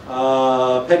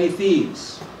 Petty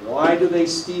thieves. Why do they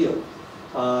steal?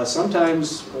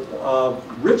 Sometimes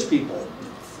rich people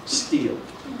steal.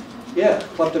 Yeah,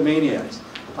 kleptomaniacs.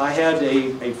 I had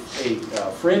a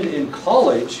friend in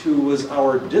college who was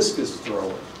our discus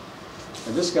thrower.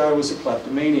 And this guy was a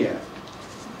kleptomaniac.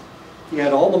 He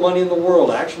had all the money in the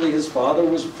world. Actually, his father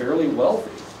was fairly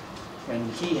wealthy.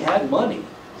 And he had money,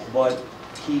 but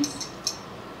he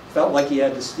felt like he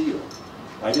had to steal.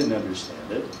 I didn't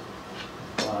understand it.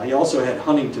 He also had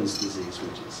Huntington's disease,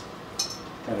 which is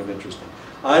kind of interesting.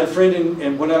 I had a friend,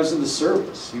 and when I was in the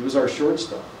service, he was our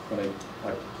shortstop when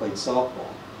I played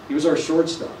softball. He was our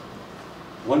shortstop.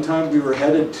 One time we were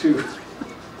headed to,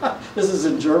 this is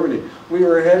in Germany, we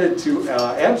were headed to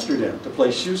Amsterdam to play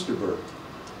Schusterberg.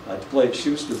 To play at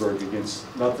Schusterberg against,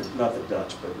 not the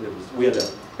Dutch, but we had an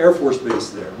Air Force base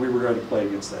there. We were going to play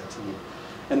against that team.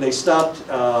 And they stopped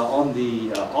on the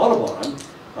Autobahn.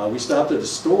 We stopped at a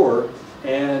store,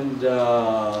 and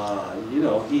you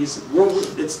know,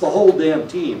 it's the whole damn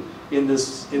team in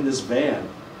this van.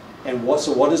 And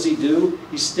so what does he do?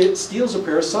 He steals a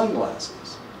pair of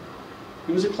sunglasses.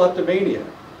 He was a kleptomaniac.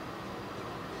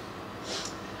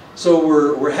 So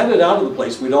we're headed out of the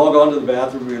place. We'd all gone to the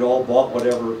bathroom. We'd all bought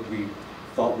whatever we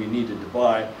thought we needed to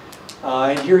buy.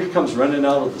 And here he comes running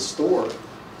out of the store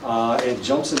and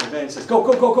jumps in the van and says, "Go,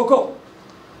 go, go, go, go!"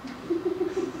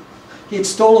 He had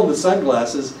stolen the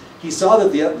sunglasses. He saw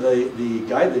that the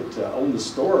guy that owned the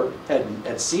store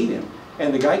had seen him.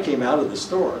 And the guy came out of the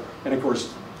store. And of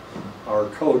course, our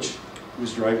coach, who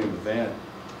was driving the van,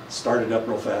 started up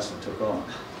real fast and took off.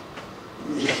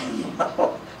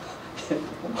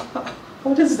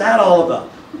 What is that all about?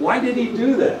 Why did he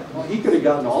do that? Well, he could have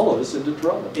gotten all of us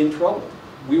in trouble.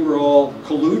 We were all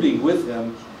colluding with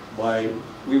him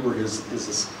we were his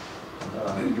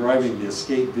driving the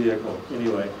escape vehicle.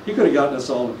 Anyway, he could have gotten us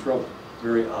all in trouble.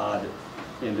 Very odd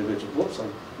individual. Whoops, I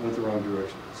went the wrong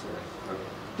direction. Sorry. Okay.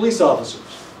 Police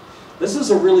officers. This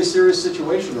is a really serious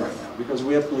situation right now because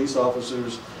we have police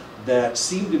officers that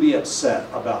seem to be upset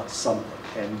about something.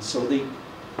 And so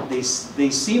they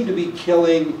seem to be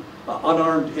killing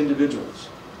unarmed individuals.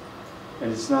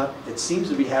 And it seems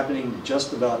to be happening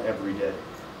just about every day.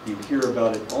 You hear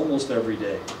about it almost every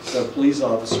day. That a police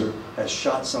officer has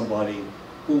shot somebody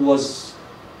who was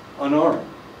unarmed.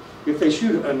 If they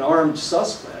shoot an armed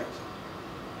suspect,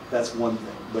 that's one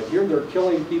thing. But here they're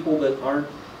killing people that aren't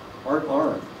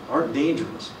armed, aren't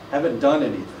dangerous, haven't done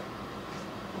anything.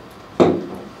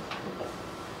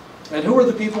 And who are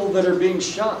the people that are being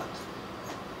shot?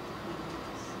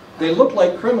 They look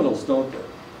like criminals, don't they?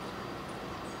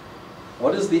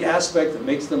 What is the aspect that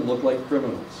makes them look like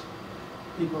criminals?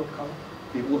 People of color.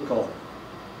 People of color.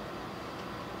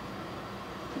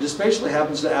 It especially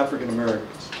happens to African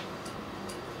Americans.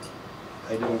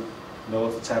 I don't know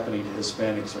if it's happening to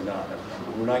Hispanics or not.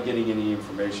 We're not getting any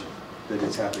information that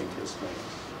it's happening to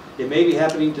Hispanics. It may be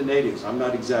happening to natives. I'm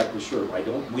not exactly sure.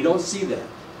 We don't see that,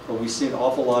 but we see an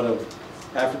awful lot of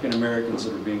African Americans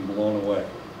that are being blown away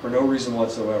for no reason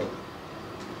whatsoever,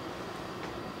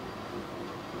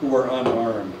 who are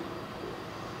unarmed.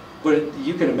 But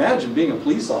you can imagine being a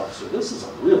police officer. This is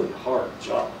a really hard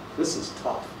job. This is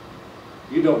tough.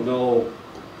 You don't know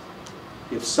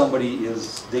if somebody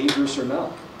is dangerous or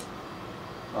not.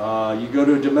 You go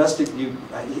to a domestic, you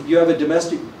have a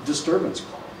domestic disturbance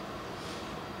call.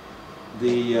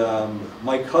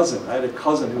 My cousin, I had a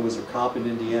cousin who was a cop in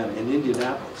Indiana, in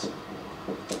Indianapolis,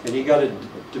 and he got a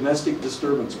domestic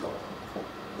disturbance call.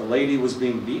 The lady was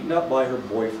being beaten up by her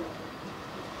boyfriend.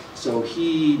 So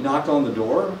he knocked on the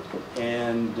door,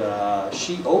 and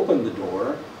she opened the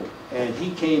door, and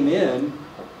he came in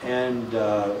and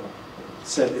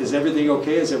said, "Is everything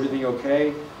okay? Is everything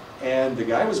okay?" And the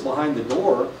guy was behind the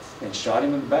door and shot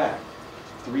him in the back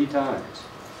 3 times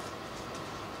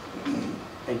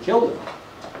and killed him.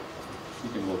 You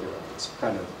can look it up. It's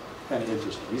kind of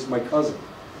interesting. He's my cousin.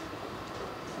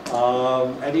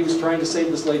 And he was trying to save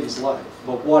this lady's life.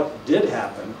 But what did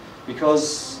happen,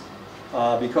 because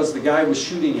the guy was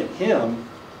shooting at him,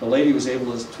 the lady was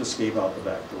able to escape out the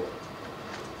back door.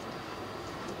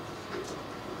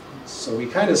 So he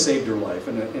kind of saved her life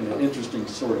in an interesting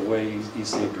sort of way. He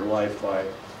saved her life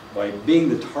by being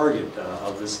the target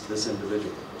of this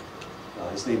individual.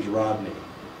 His name's Rodney.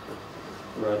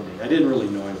 Rodney. I didn't really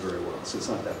know him very well, so it's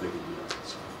not that big a deal.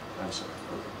 So, I'm sorry.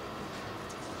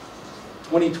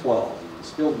 2012. He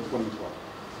was killed in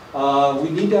 2012. We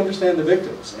need to understand the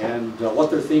victims and what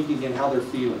they're thinking and how they're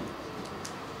feeling.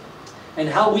 And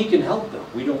how we can help them.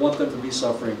 We don't want them to be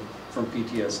suffering from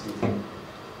PTSD.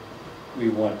 We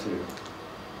want to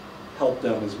help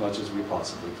them as much as we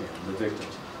possibly can, the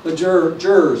victims. The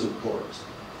jurors, of course.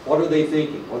 What are they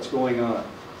thinking? What's going on?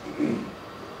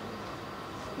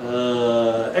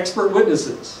 Expert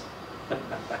witnesses.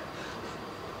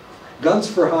 Guns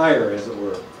for hire, as it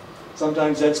were.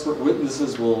 Sometimes expert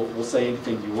witnesses will say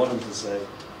anything you want them to say.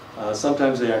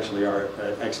 Sometimes they actually are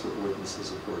expert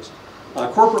witnesses, of course.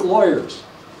 Corporate lawyers.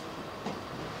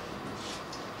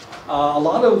 A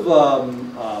lot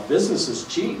of businesses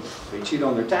cheat. They cheat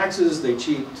on their taxes. They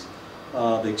cheat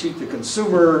the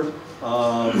consumer.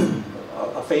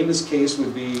 A famous case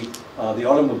would be the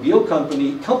automobile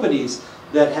companies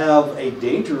that have a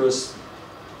dangerous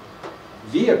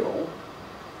vehicle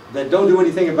that don't do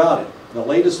anything about it. The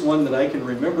latest one that I can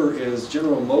remember is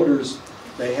General Motors.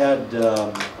 They had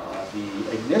the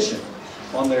ignition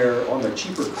on their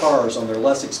cheaper cars, on their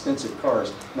less expensive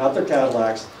cars, not their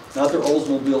Cadillacs, not their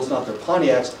Oldsmobiles, not their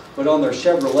Pontiacs, but on their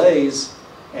Chevrolets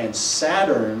and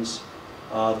Saturns.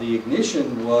 The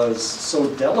ignition was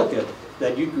so delicate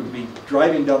that you could be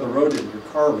driving down the road and your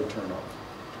car would turn off.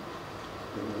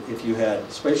 If you had,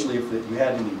 especially if you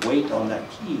had any weight on that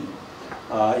key,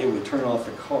 it would turn off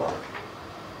the car.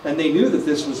 And they knew that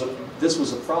this was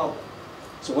a problem.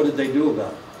 So what did they do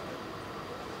about it?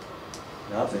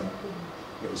 Nothing.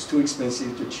 It was too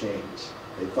expensive to change.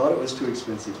 They thought it was too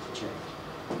expensive to change.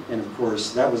 And of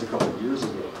course, that was a couple of years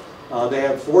ago.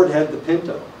 Ford had the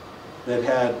Pinto that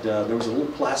had, there was a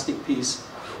little plastic piece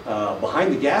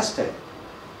behind the gas tank.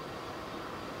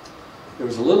 There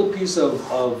was a little piece of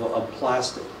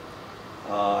plastic.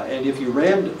 And if you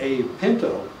rammed a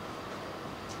Pinto,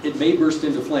 it may burst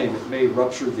into flame. It may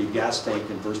rupture the gas tank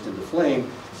and burst into flame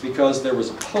because there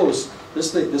was a post.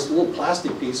 This little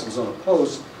plastic piece was on a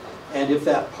post, and if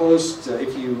that post,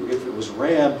 if it was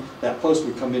rammed, that post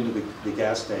would come into the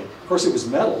gas tank. Of course, it was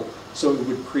metal, so it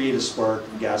would create a spark.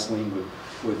 Gasoline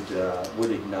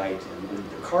would ignite, and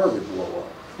the car would blow up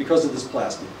because of this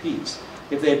plastic piece.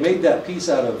 If they had made that piece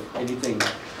out of anything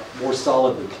more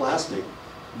solid than plastic,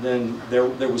 then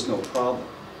there was no problem.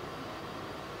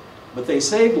 But they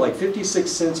saved like 56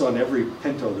 cents on every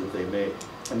Pinto that they made.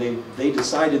 And they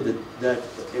decided that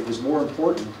it was more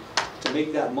important to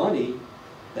make that money,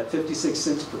 that 56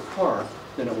 cents per car,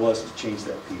 than it was to change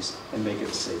that piece and make it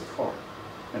a safe car.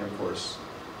 And of course,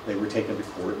 they were taken to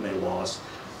court and they lost.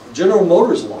 General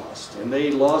Motors lost, and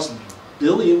they lost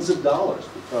billions of dollars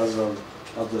because of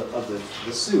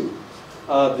the suit.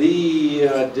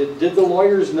 Did the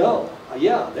lawyers know?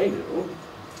 Yeah, they knew.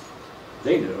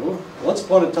 They knew. Once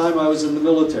upon a time I was in the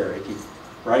military. I keep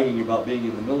bragging about being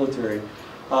in the military.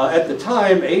 At the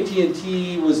time,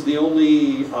 AT&T was the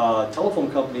only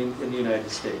telephone company in the United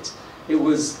States. It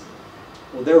was,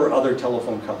 well, there were other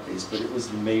telephone companies, but it was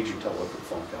the major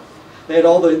telephone company. They had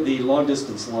all the long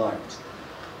distance lines.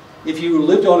 If you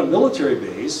lived on a military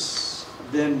base,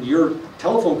 then your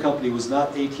telephone company was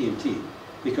not AT&T,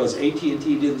 because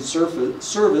AT&T didn't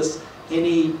service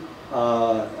any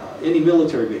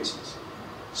military bases.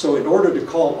 So in order to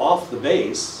call off the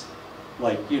base,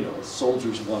 like, you know,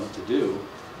 soldiers wanted to do,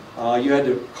 you had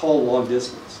to call long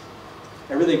distance.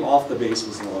 Everything off the base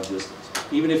was long distance,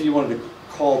 even if you wanted to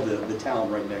call the town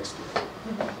right next to it.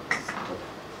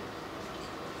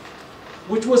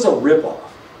 Which was a ripoff.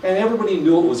 And everybody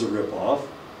knew it was a ripoff.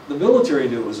 The military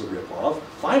knew it was a ripoff.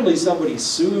 Finally, somebody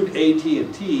sued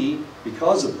AT&T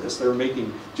because of this. They were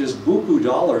making just buku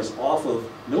dollars off of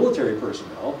military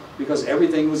personnel because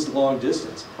everything was long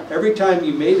distance. Every time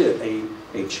you made it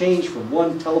a change from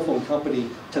one telephone company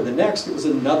to the next, it was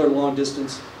another long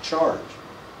distance charge.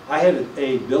 I had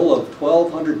a bill of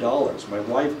 $1,200.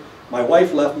 My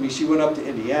wife left me. She went up to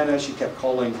Indiana. She kept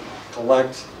calling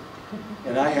collect.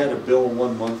 And I had a bill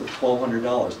 1 month of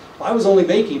 $1,200. I was only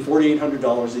making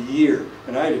 $4,800 a year,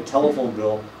 and I had a telephone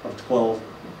bill of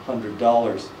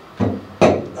 $1,200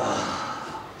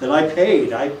 that I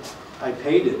paid. I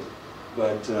paid it,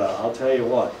 but I'll tell you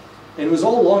what. And it was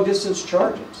all long distance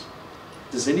charges.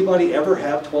 Does anybody ever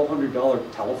have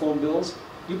 $1,200 telephone bills?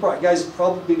 You guys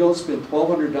probably don't spend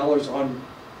 $1,200 on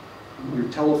your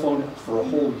telephone for a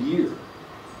whole year.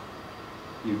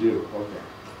 You do, okay.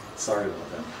 Sorry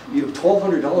about that. You have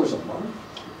 $1,200 a month?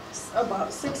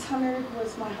 About 600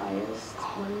 was my highest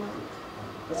 1 month.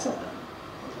 That's not bad.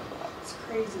 It's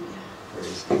crazy.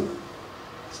 Crazy.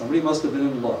 Somebody must have been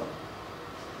in love.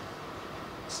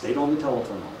 Stayed on the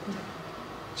telephone all the time.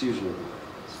 It's usually the way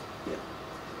it is. Yeah.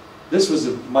 This was,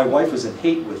 my wife was in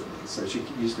hate with me, so she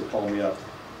used to call me up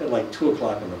at like 2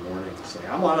 o'clock in the morning and say,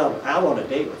 I'm out on a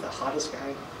date with the hottest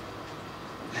guy.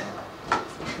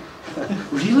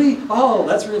 Really? Oh,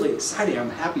 that's really exciting. I'm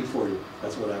happy for you.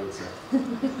 That's what I would say.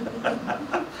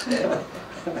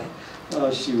 Oh,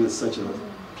 she was such a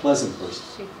pleasant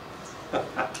person.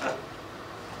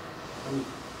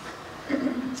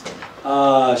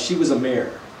 She was a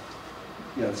mare.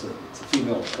 Yeah, it's a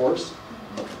female horse.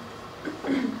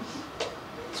 Okay.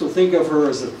 So think of her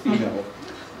as a female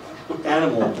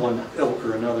animal of one ilk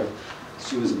or another.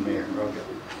 She was a mare. Okay.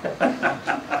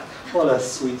 What a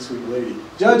sweet, sweet lady.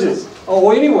 Judges.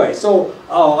 Oh, anyway, so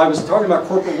I was talking about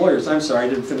corporate lawyers. I'm sorry, I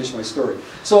didn't finish my story.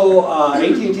 So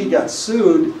AT&T got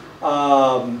sued,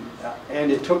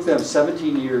 and it took them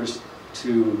 17 years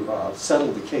to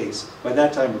settle the case. By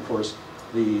that time, of course,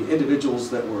 the individuals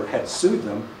that had sued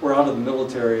them were out of the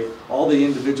military. All the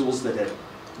individuals that had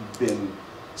been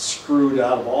screwed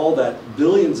out of all that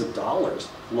billions of dollars,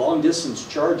 long distance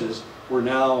charges, were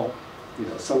now,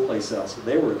 someplace else.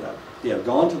 They had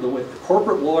gone to the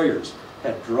corporate lawyers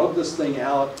had drugged this thing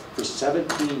out for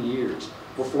 17 years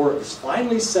before it was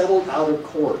finally settled out of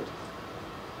court.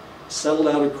 Settled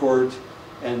out of court,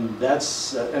 and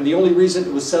that's and the only reason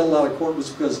it was settled out of court was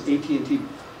because AT&T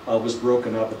was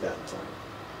broken up at that time.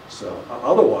 So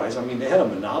otherwise, I mean, they had a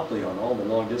monopoly on all the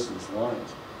long distance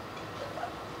lines.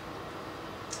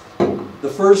 The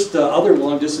first other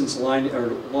long distance line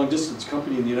or long distance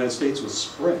company in the United States was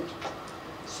Sprint.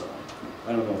 So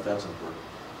I don't know if that's important.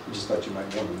 I just thought you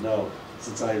might want to know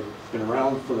since I've been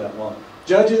around for that long.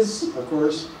 Judges, of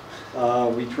course,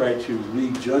 we try to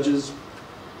read judges.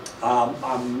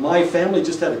 My family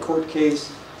just had a court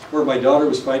case where my daughter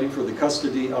was fighting for the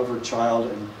custody of her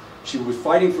child, and she was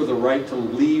fighting for the right to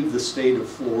leave the state of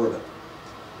Florida.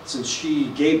 Since she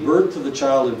gave birth to the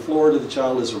child in Florida, the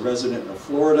child is a resident of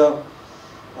Florida.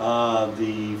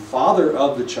 The father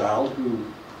of the child, who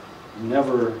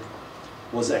never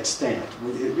was extant,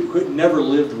 who never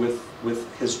lived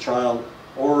with his child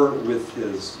or with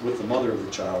the mother of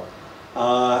the child,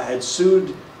 had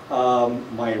sued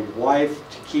my wife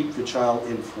to keep the child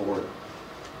in Florida.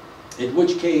 In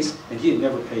which case, and he had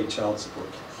never paid child support.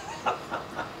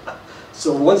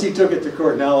 So once he took it to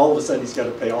court, now all of a sudden he's got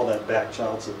to pay all that back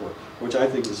child support, which I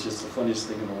think is just the funniest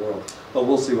thing in the world. But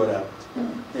we'll see what happens.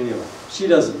 Anyway, she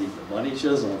doesn't need the money. She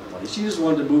doesn't want the money. She just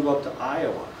wanted to move up to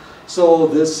Iowa. So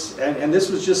this, and this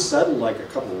was just settled like a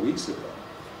couple of weeks ago,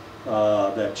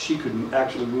 that she could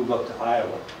actually move up to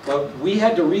Iowa. But we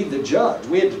had to read the judge.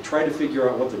 We had to try to figure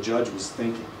out what the judge was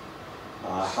thinking,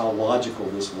 how logical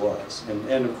this was.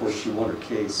 And of course, she won her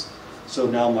case. So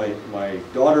now my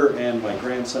daughter and my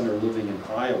grandson are living in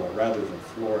Iowa rather than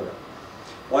Florida.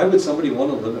 Why would somebody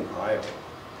want to live in Iowa?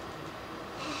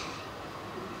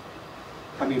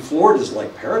 I mean, Florida's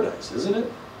like paradise, isn't it?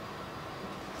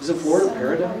 Isn't Florida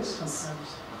paradise?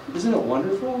 Sometimes. Isn't it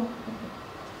wonderful?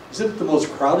 Isn't it the most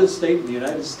crowded state in the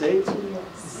United States?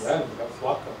 Yes. Yeah, they have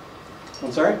Flocka.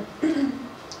 I'm sorry?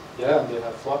 Yeah, they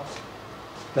have Flocka.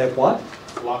 They have what?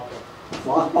 Flocka.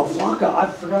 Flocka.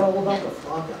 I forgot all about the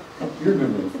Flocka. You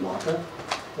remember the Flocka?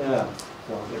 Yeah.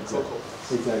 Flocka. Cocoa.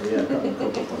 Exactly, yeah.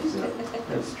 Cocoa Puffs, yeah.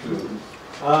 That's true.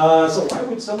 So why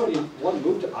would somebody want to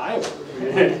move to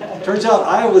Iowa? Turns out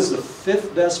Iowa's the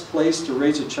 5th best place to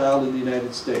raise a child in the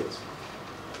United States.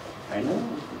 I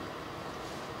know.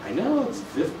 I know, it's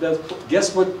the 5th best.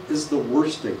 Guess what is the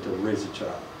worst state to raise a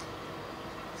child?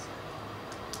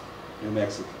 New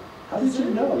Mexico. How did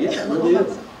you know? Yeah, it really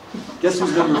is. Guess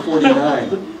who's number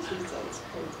 49?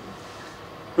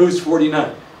 Who's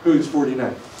 49? Who's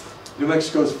 49? New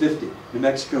Mexico's 50. New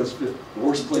Mexico's 50. The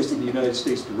worst place in the United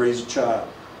States to raise a child.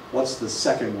 What's the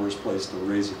second worst place to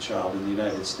raise a child in the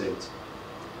United States?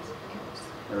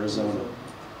 Arizona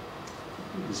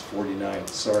is 49.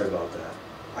 Sorry about that.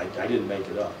 I didn't make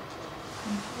it up.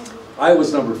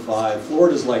 Iowa's number 5.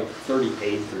 Florida's like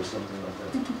 38th or something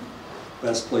like that.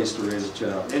 Best place to raise a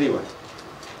child. Anyway.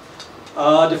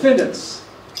 Defendants.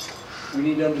 We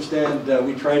need to understand,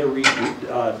 we try to read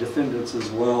defendants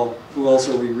as well. Who else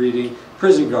are we reading?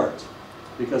 Prison guards,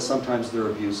 because sometimes they're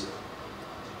abusive.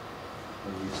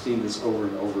 And we've seen this over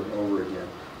and over and over again.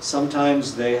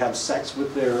 Sometimes they have sex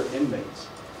with their inmates,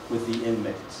 with the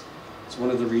inmates. It's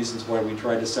one of the reasons why we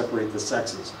try to separate the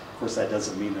sexes. Of course, that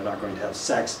doesn't mean they're not going to have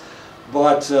sex,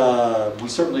 but we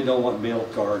certainly don't want male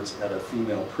guards at a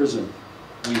female prison.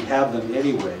 We have them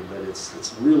anyway, but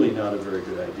it's really not a very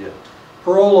good idea.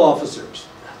 Parole officers,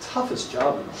 the toughest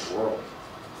job in the world.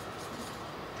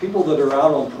 People that are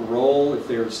out on parole, if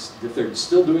they're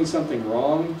still doing something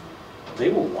wrong, they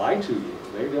will lie to you.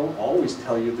 They don't always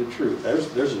tell you the truth.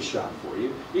 There's a shot for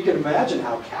you. You can imagine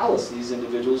how callous these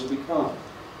individuals become.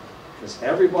 Because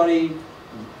everybody,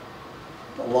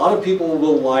 a lot of people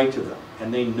will lie to them,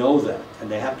 and they know that,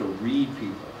 and they have to read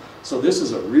people. So this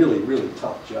is a really, really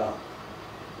tough job,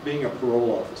 being a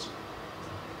parole officer.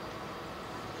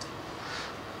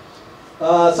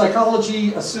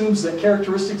 Psychology assumes that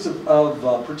characteristics of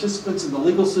participants in the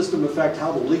legal system affect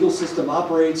how the legal system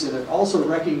operates, and it also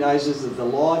recognizes that the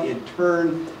law in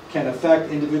turn can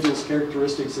affect individuals'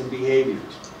 characteristics and behaviors.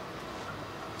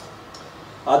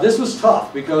 This was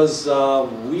tough because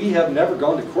we have never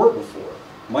gone to court before.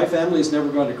 My family has never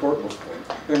gone to court before.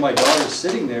 And my daughter's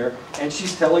sitting there and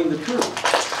she's telling the truth.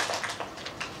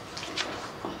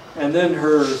 And then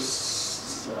her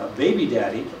baby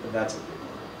daddy, that's a good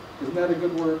word. Isn't that a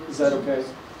good word? Is that okay?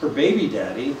 Her baby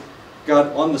daddy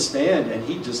got on the stand and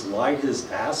he just lied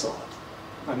his ass off.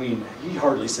 I mean, he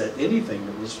hardly said anything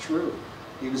that was true.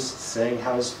 He was saying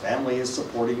how his family is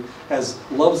supporting,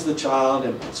 loves the child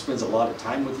and spends a lot of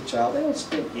time with the child. They don't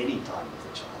spend any time with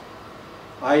the child.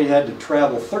 I had to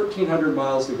travel 1,300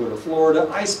 miles to go to Florida.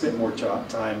 I spent more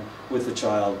time with the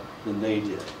child than they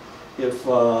did.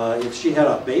 If she had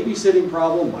a babysitting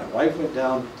problem, my wife went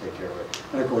down to take care of it.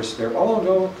 And of course, oh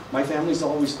no, my family's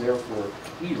always there for her.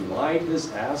 He lied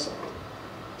his ass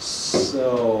off.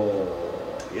 So,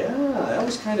 yeah, that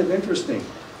was kind of interesting.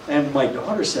 And my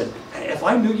daughter said, if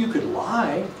I knew you could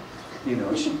lie, you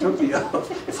know, she took the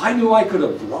oath. If I knew I could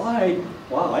have lied,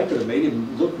 wow, I could have made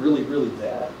him look really, really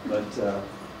bad. But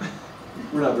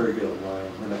we're not very good at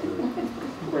lying.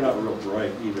 We're not real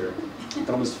bright either.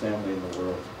 Dumbest family in the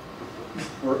world.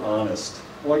 We're honest.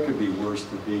 What could be worse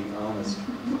than being honest?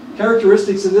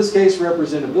 Characteristics in this case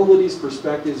represent abilities,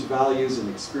 perspectives, values, and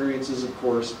experiences, of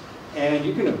course. And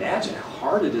you can imagine how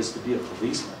hard it is to be a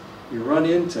policeman. You run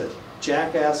into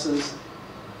jackasses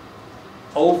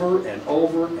over and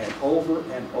over and over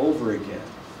and over again.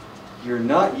 You're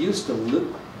not used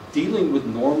to dealing with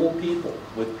normal people,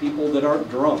 with people that aren't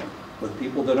drunk, with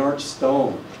people that aren't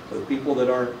stoned, with people that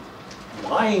aren't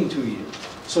lying to you.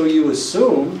 So you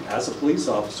assume, as a police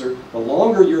officer, the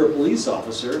longer you're a police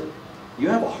officer, you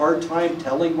have a hard time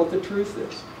telling what the truth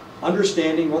is,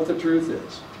 understanding what the truth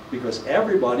is, because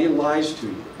everybody lies to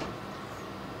you.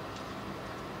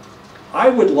 I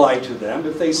would lie to them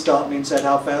if they stopped me and said,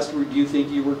 how fast do you think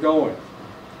you were going?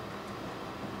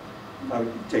 I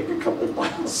would take a couple of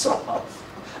miles off.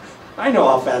 I know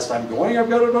how fast I'm going. I've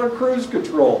got it on cruise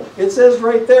control. It says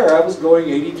right there I was going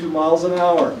 82 miles an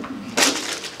hour.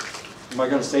 Am I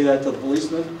going to say that to the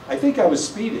policeman? I think I was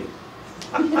speeding.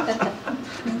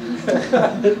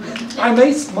 I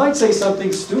might say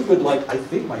something stupid like, I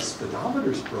think my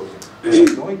speedometer's broken.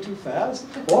 Is I going too fast?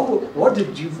 Oh, what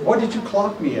did you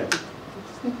clock me at?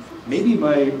 Maybe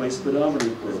my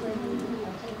speedometer's broken.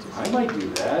 I might do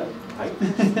that.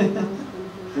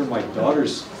 My daughter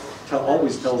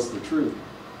always tells the truth.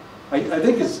 I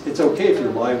think it's okay if you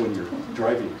lie when you're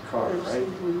driving your car, right?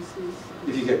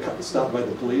 If you get stopped by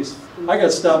the police. I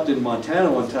got stopped in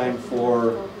Montana one time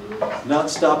for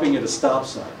not stopping at a stop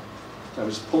sign. I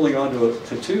was pulling onto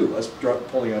a two. I was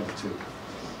pulling onto two.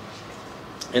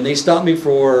 And they stopped me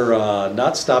for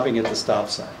not stopping at the stop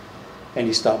sign. And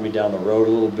he stopped me down the road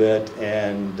a little bit,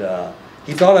 and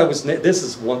he thought I was, this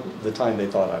is the time they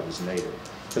thought I was native,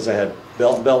 because I had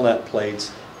Belknap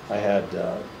plates, I had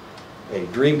a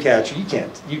Dreamcatcher.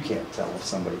 You can't tell if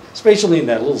somebody, especially in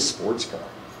that little sports car.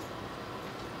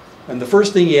 And the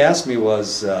first thing he asked me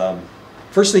was,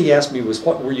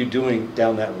 what were you doing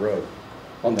down that road,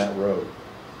 on that road?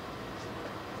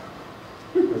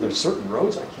 Are there certain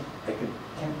roads I can't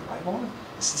drive on?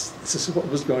 This is what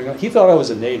was going on. He thought I was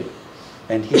a native.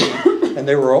 And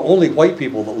there were only white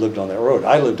people that lived on that road.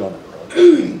 I lived on that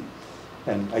road.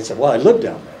 And I said, well, I live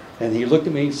down there. And he looked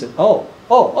at me and said, oh,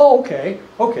 okay.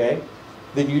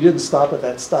 Then you didn't stop at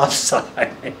that stop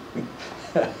sign.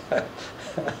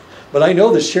 But I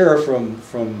know the sheriff from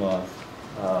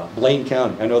Blaine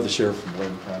County. I know the sheriff from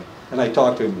Blaine County. And I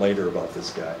talked to him later about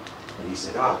this guy. And he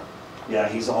said, yeah,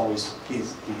 he's always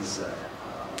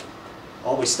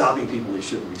stopping people he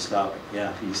shouldn't be stopping.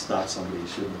 Yeah, he stopped somebody he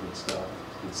shouldn't have been stopping.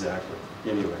 Exactly.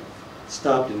 Anyway,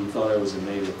 stopped and he thought I was a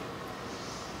native.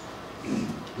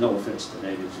 No offense to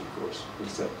natives, of course,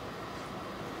 except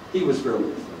he was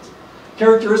fairly offensive.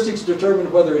 Characteristics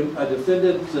determine whether a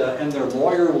defendant and their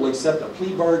lawyer will accept a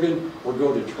plea bargain or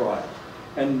go to trial.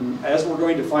 And as we're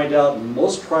going to find out, in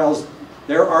most trials,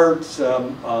 there are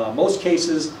most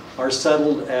cases are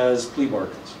settled as plea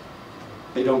bargains.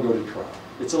 They don't go to trial.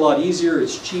 It's a lot easier,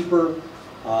 it's cheaper,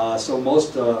 so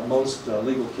most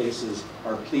legal cases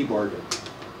are plea bargains.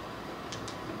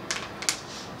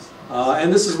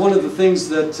 And this is one of the things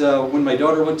that when my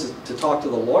daughter went to talk to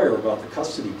the lawyer about the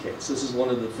custody case, this is one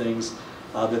of the things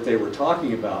that they were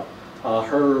talking about.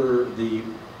 The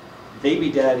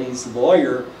baby daddy's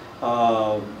lawyer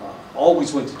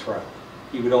always went to trial.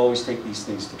 He would always take these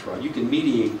things to trial. You can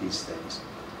mediate these things,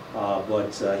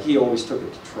 but he always took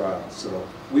it to trial. So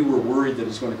we were worried that it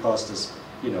was going to cost us,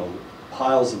 you know,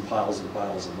 piles and piles and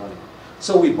piles of money.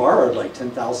 So we borrowed like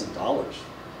 $10,000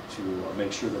 to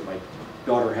make sure that my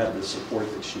daughter had the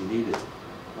support that she needed.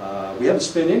 We haven't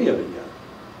spent any of it yet.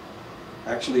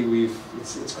 Actually,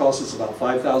 it's cost us about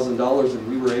 $5,000, and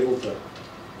we were able to.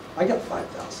 I got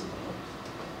 $5,000.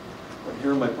 Right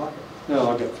here in my pocket. No,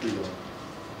 I got $3.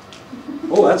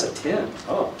 Oh, that's a 10.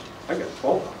 Oh, I got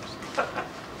 $12.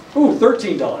 Ooh,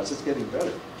 $13. It's getting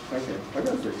better. Okay, I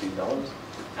got $13.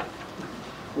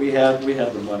 We had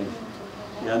the money.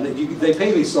 Yeah, and they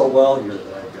pay me so well here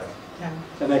that I've got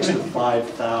an extra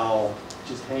 $5,000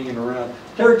 just hanging around.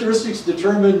 Characteristics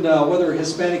determine whether a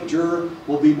Hispanic juror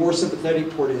will be more sympathetic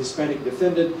toward a Hispanic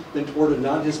defendant than toward a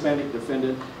non-Hispanic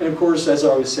defendant. And of course, as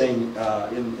I was saying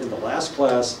in the last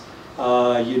class,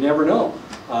 you never know.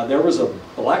 There was a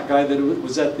black guy that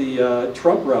was at the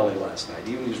Trump rally last night.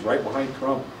 He was right behind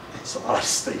Trump. So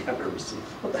honestly, I've never seen,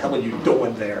 what the hell are you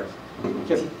doing there? He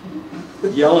kept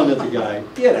yelling at the guy,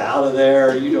 get out of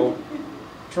there, you don't,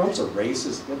 Trump's a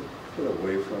racist, get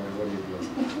away from him, what are you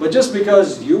doing? But just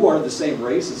because you are the same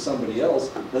race as somebody else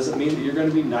doesn't mean that you're going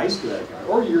to be nice to that guy,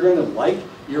 or you're going to like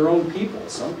your own people.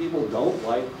 Some people don't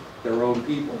like their own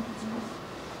people.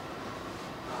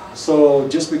 So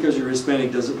just because you're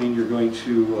Hispanic doesn't mean you're going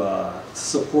to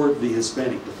support the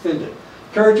Hispanic defendant.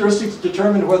 Characteristics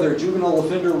determine whether a juvenile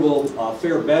offender will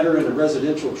fare better in a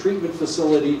residential treatment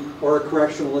facility or a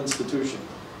correctional institution.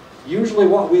 Usually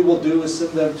what we will do is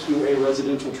send them to a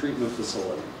residential treatment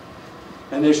facility,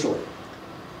 initially.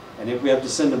 And if we have to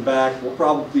send them back, we'll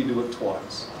probably do it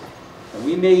twice. And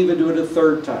we may even do it a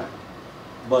third time.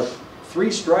 But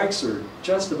 3 strikes are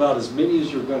just about as many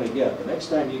as you're going to get. The next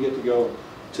time you get to go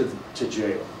to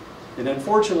jail. And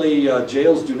unfortunately,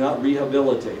 jails do not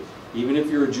rehabilitate, even if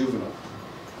you're a juvenile.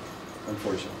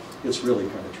 Unfortunately. It's really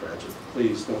kind of tragic.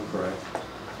 Please don't cry.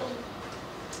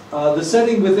 The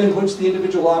setting within which the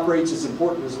individual operates is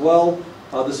important as well.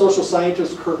 The social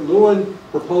scientist Kurt Lewin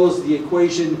proposed the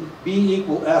equation B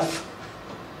 = F.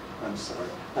 I'm sorry,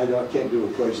 I can't do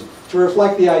equations. To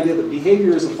reflect the idea that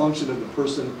behavior is a function of the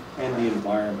person and the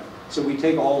environment. So we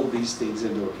take all of these things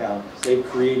into account. They've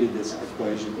created this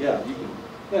equation. Yeah,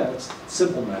 it's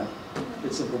simple math.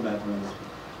 It's simple mathematics.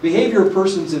 Behavior of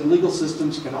persons in legal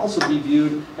systems can also be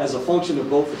viewed as a function of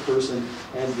both the person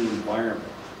and the environment.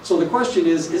 So the question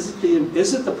is it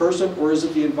the person or is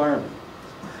it the environment?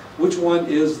 Which one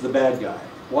is the bad guy?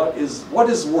 What is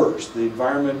worse, the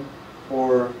environment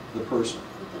or the person?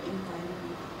 The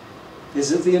environment.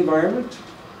 Is it the environment?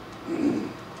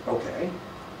 Okay.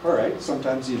 All right,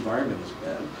 sometimes the environment is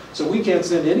bad. So we can't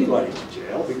send anybody to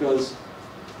jail because,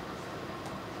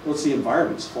 well, it's the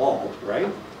environment's fault,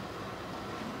 right?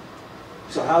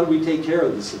 So how do we take care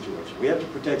of the situation? We have to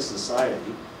protect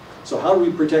society. So how do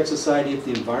we protect society if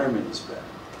the environment is bad?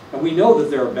 And we know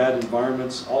that there are bad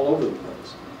environments all over the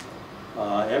place.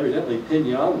 Evidently,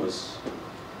 Pinyon was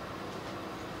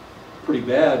pretty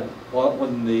bad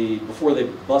before they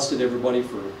busted everybody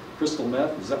for crystal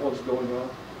meth. Is that what was going on?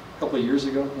 A couple of years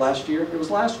ago? Last year? It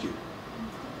was last year.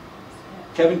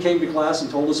 Kevin came to class and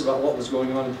told us about what was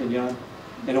going on in Pinyon.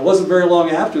 And it wasn't very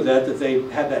long after that that they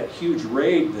had that huge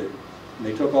raid that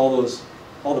they took all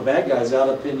the bad guys out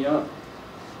of Pinyon.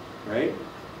 Right?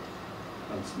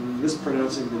 I'm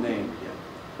mispronouncing the name again.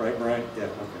 Right, Brian? Yeah,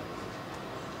 okay.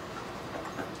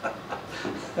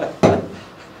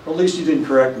 At least you didn't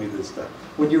correct me this time.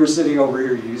 When you were sitting over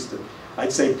here, you used to,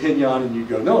 I'd say Pinyon and you'd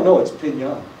go, no, it's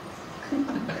Pinyon.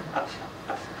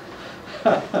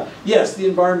 Yes, the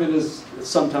environment is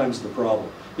sometimes the problem.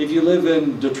 If you live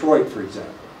in Detroit, for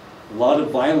example, a lot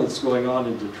of violence going on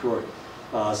in Detroit.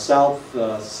 South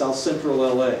Central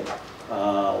LA,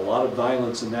 a lot of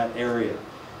violence in that area.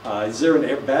 Is there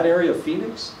a bad area of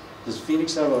Phoenix? Does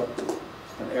Phoenix have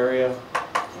an area?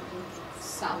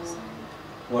 South side.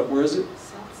 Where is it?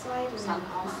 South side and then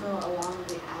also along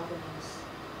the avenues.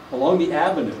 Along the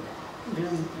avenue.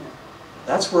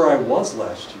 That's where I was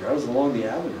last year. I was along the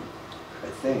avenue, I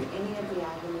think. Any of the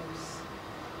avenues.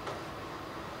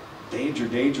 Danger,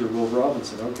 danger, Will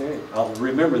Robinson, okay. I'll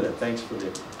remember that, thanks for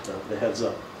the heads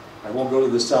up. I won't go to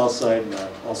the south side, and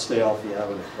I'll stay off the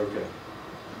avenue, okay.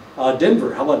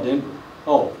 Denver, how about Denver?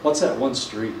 Oh, what's that one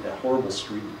street, that horrible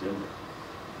street in Denver?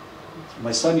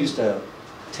 My son used to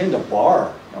attend a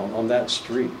bar on that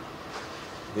street.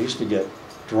 They used to get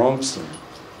drunks, and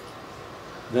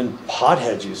then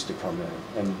potheads used to come in.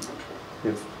 And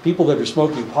if people that are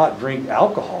smoking pot drink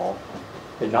alcohol,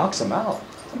 it knocks them out.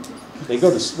 They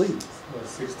go to sleep.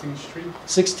 16th Street?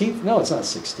 16th? No, it's not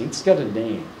 16th. It's got a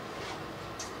name.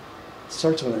 It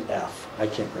starts with an F. I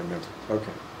can't remember.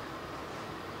 Okay.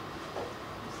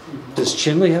 Does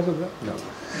Chinley have a vet? No.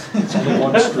 It's only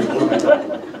one street.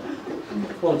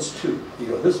 Well, it's two. You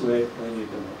go this way, then you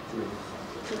go three.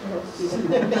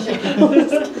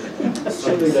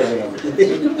 Chinley doesn't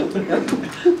have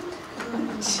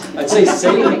a I'd say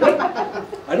Saley.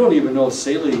 I don't even know if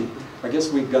Saley. I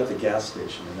guess we've got the gas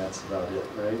station, and that's about it,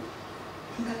 right?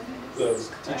 The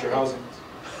teacher housing.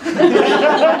 I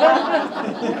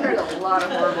heard a lot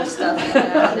of horrible stuff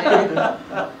down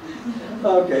there.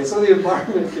 Okay, so the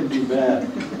environment can be bad.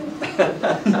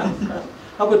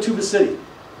 How about Tuba City?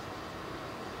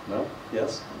 No?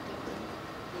 Yes?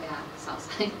 Yeah, south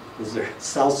side. Is there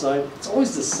south side? It's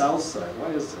always the south side.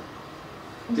 Why is that?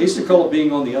 They used to call it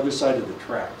being on the other side of the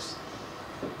tracks.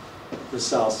 The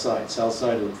south side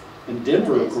of... In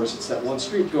Denver, of course, it's that one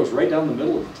street that goes right down the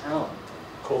middle of the town.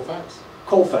 Colfax?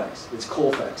 Colfax. It's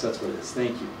Colfax, that's what it is.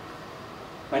 Thank you.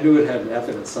 I knew it had an F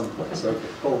in it someplace. Okay,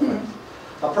 Colfax.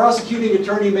 A prosecuting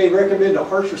attorney may recommend a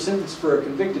harsher sentence for a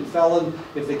convicted felon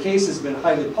if the case has been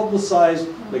highly publicized,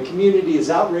 the community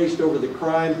is outraged over the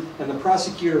crime, and the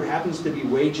prosecutor happens to be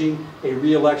waging a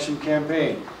re-election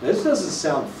campaign. Now, this doesn't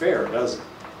sound fair, does it?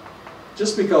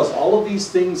 Just because all of these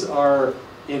things are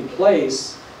in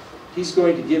place, he's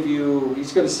going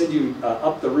to send you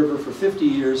up the river for 50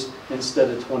 years instead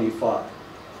of 25.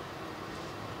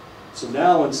 So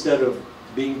now, instead of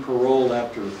being paroled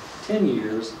after 10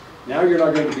 years, now you're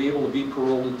not going to be able to be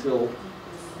paroled until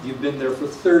you've been there for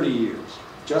 30 years,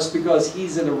 just because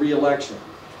he's in a re-election.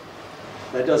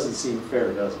 That doesn't seem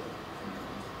fair, does it?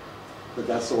 But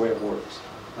that's the way it works.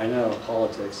 I know,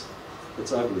 politics,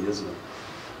 it's ugly, isn't it?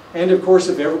 And of course,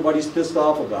 if everybody's pissed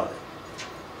off about it.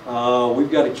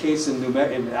 We've got a case in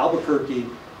Albuquerque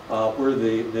where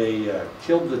they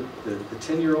killed the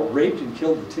 10-year-old, raped and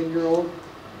killed the 10-year-old,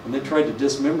 and then tried to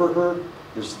dismember her.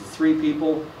 There's the three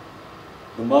people,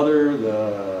 the mother,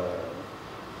 the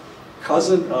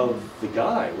cousin of the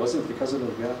guy, wasn't it the cousin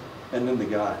of the guy? And then the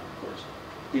guy, of course.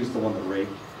 He was the one that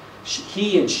raped.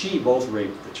 He and she both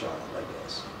raped the child, I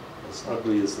guess, as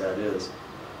ugly as that is.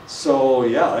 So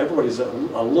yeah, everybody's a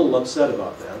little upset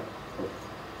about that.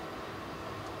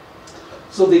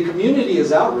 So the community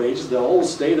is outraged. The whole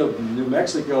state of New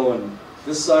Mexico and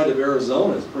this side of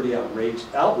Arizona is pretty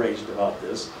outraged about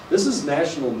this. This is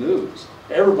national news.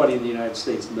 Everybody in the United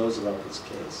States knows about this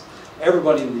case.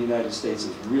 Everybody in the United States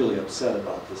is really upset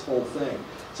about this whole thing.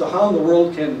 So how in the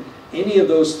world can any of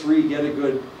those three get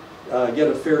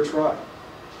a fair trial?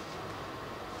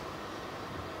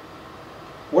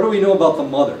 What do we know about the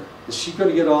mother? Is she going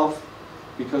to get off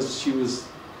because she was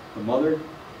the mother?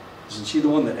 Isn't she the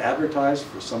one that advertised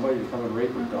for somebody to come and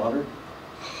rape her daughter?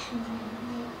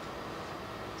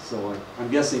 So I'm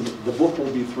guessing the book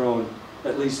will be thrown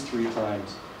at least 3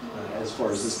 times as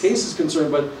far as this case is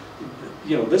concerned. But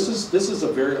you know, this is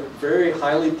a very, very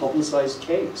highly publicized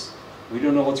case. We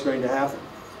don't know what's going to happen.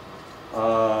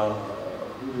 I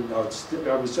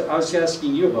was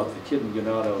asking you about the kid in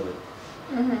Ganado.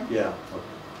 Yeah. Okay.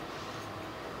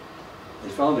 They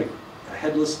found a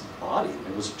headless body.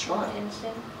 It was a child.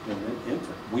 An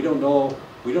infant. We don't know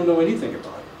anything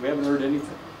about it. We haven't heard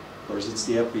anything. Of course, it's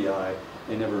the FBI.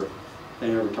 They never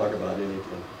talk about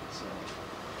anything. So.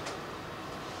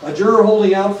 A juror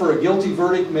holding out for a guilty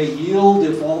verdict may yield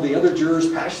if all the other jurors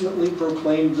passionately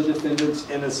proclaim the defendant's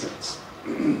innocence.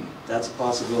 That's a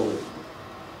possibility.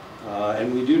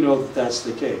 And we do know that that's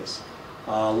the case.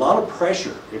 A lot of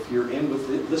pressure if you're in with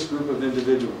this group of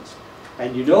individuals.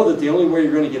 And you know that the only way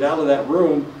you're going to get out of that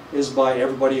room is by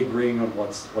everybody agreeing on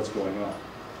what's going on.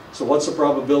 So what's the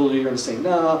probability you're going to say,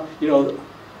 nah, you know,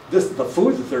 the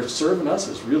food that they're serving us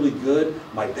is really good.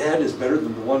 My bed is better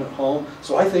than the one at home.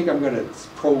 So I think I'm going to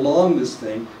prolong this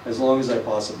thing as long as I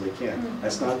possibly can.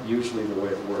 That's not usually the way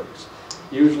it works.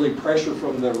 Usually pressure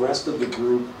from the rest of the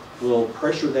group will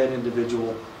pressure that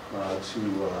individual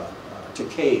to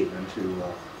cave and to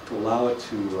allow it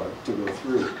to go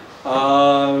through.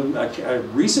 A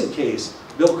recent case,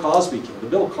 the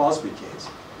Bill Cosby case.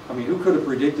 I mean, who could have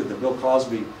predicted that Bill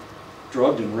Cosby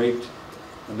drugged and raped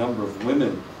a number of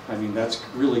women? I mean, that's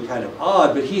really kind of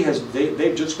odd, but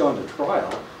they've just gone to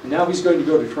trial, and now he's going to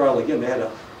go to trial again.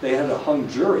 They had a hung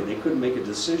jury. They couldn't make a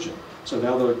decision. So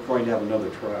now they're going to have another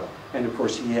trial. And of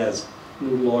course, he has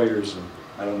new lawyers, and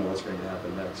I don't know what's going to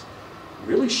happen next.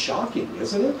 Really shocking,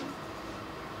 isn't it?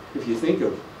 If you think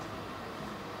of,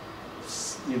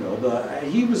 you know,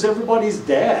 he was everybody's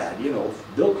dad, you know,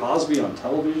 Bill Cosby on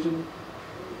television.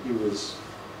 He was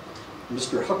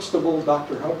Mr. Huxtable,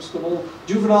 Dr. Huxtable.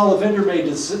 Juvenile offender may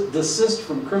desist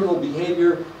from criminal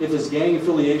behavior if his gang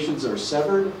affiliations are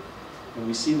severed. And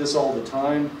we see this all the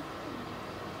time.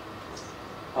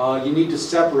 You need to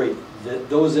separate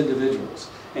those individuals.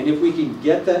 And if we can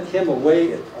get him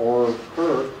away, or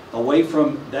her, away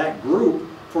from that group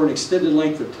for an extended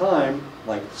length of time,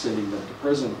 like sending them to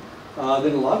prison,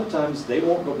 then a lot of times they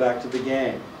won't go back to the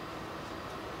gang.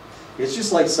 It's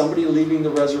just like somebody leaving the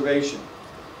reservation.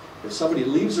 If somebody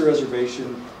leaves the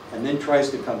reservation and then tries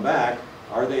to come back,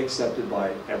 are they accepted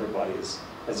by everybody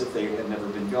as if they had never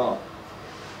been gone?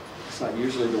 It's not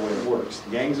usually the way it works.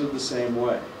 Gangs are the same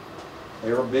way.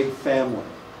 They're a big family.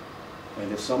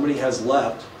 And if somebody has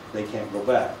left, they can't go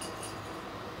back.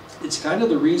 It's kind of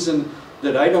the reason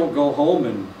that I don't go home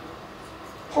and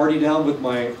party down with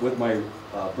my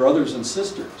brothers and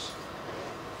sisters.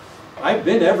 I've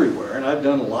been everywhere, and I've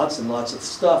done lots and lots of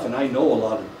stuff, and I know a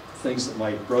lot of things that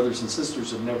my brothers and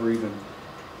sisters have never even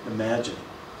imagined.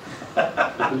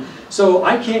 So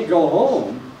I can't go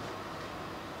home.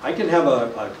 I can have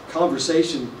a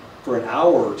conversation for an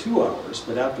hour or 2 hours,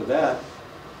 but after that,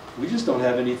 we just don't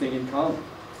have anything in common.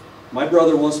 My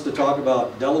brother wants to talk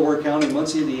about Delaware County,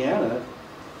 Muncie, Indiana,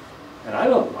 and I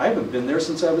haven't been there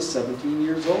since I was 17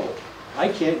 years old. I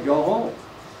can't go home.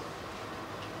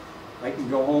 I can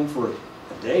go home for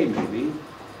a day maybe.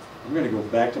 I'm going to go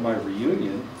back to my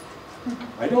reunion.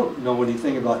 I don't know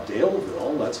anything about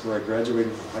Daleville. That's where I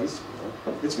graduated from high school.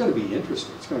 It's going to be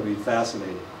interesting. It's going to be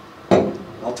fascinating.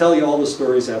 I'll tell you all the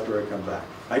stories after I come back.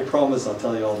 I promise I'll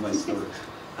tell you all my stories.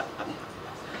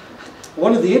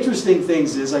 One of the interesting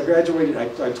things is I graduated,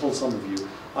 I told some of you,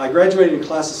 I graduated in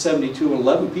class of 72 and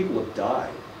 11 people have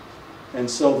died. And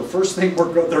so the first thing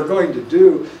they're going to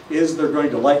do is they're going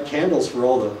to light candles for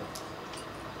all the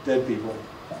dead people.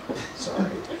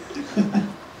 Sorry.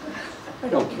 I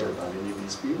don't care about any of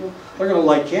these people. They're going to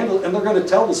light candles and they're going to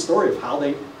tell the story of how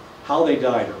they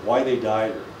died or why they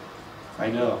died. I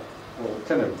know. Well,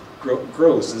 kind of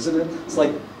gross, isn't it? It's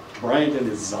like Bryant and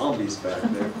his zombies back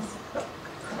there.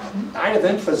 Died of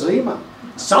emphysema.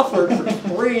 Suffered for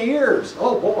 3 years.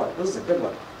 Oh boy, this is a good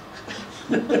one.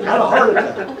 Had a heart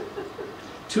attack.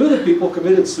 2 of the people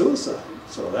committed suicide,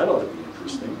 so that ought to be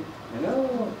interesting. You know.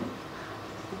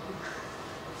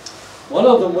 One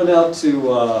of them went out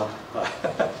to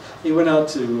he went out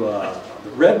to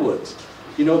the redwoods.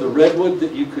 You know the redwood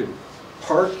that you could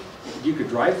park, you could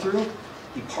drive through.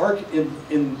 He parked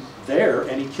in there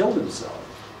and he killed himself.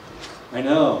 I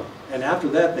know. And after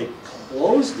that, they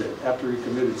closed it after he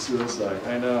committed suicide.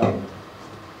 I know.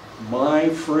 My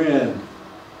friend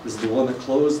is the one that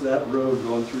closed that road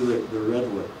going through the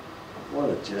redwood. What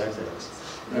a jackass.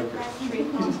 Okay.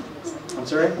 I'm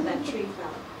sorry? That tree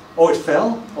fell. Oh, it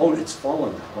fell? Oh, it's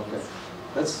fallen now. Okay.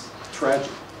 That's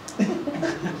tragic.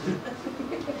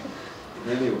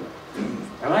 Anyway.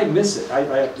 And I miss it. I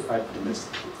have to miss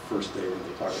the first day when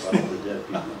they talk about all the dead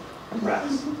people.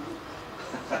 Rats.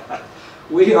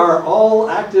 We are all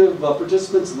active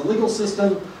participants in the legal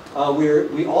system.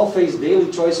 We all face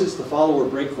daily choices to follow or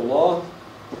break the law.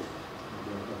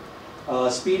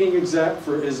 Speeding is a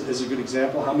good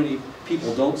example. How many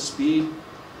people don't speed?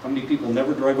 How many people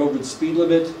never drive over the speed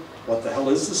limit? What the hell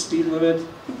is the speed limit?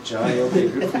 Johnny, okay,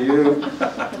 good for you.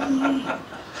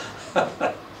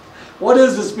 What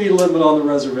is the speed limit on the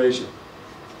reservation?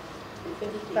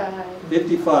 55.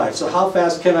 55. So how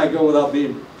fast can I go without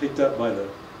being picked up by the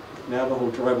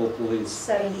Navajo Tribal Police?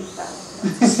 75.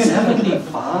 75?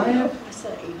 I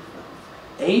said 85.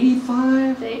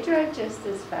 85? They drive just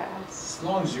as fast. As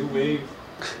long as you wave,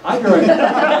 I drive.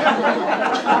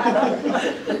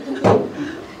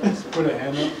 just put a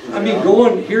hand up. I mean,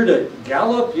 going here to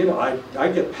Gallup, you know, I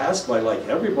get passed by like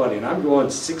everybody, and I'm going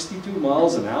 62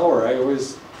 miles an hour.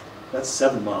 That's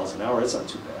 7 miles an hour. That's not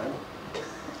too bad.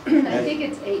 I think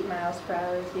it's 8 miles per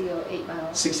hour if you go 8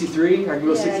 miles. 63? I can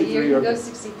go 63? Yeah, you can go Okay.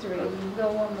 63. You can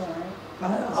go one more.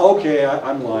 Okay,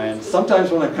 I'm lying.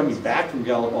 Sometimes when I'm coming back from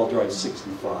Gallup, I'll drive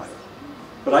 65.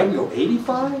 But I can go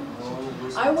 85? Oh, we're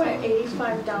I went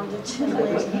 85 down to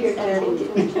Chinle,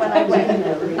 and when I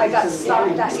went, I got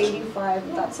stopped at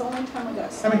 85. That's the only time I got I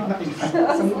mean, stopped. not 85, I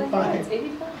was like, 75. "It's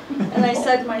 85?" And I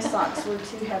said my socks were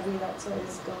too heavy, that's why I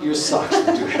was going. Your socks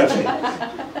are too heavy.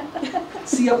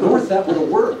 See, up north, that would have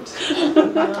worked.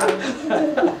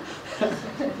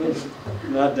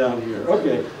 Not down here.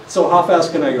 Okay, so how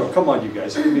fast can I go? Come on, you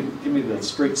guys, give me the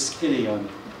straight skinny on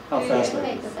how fast I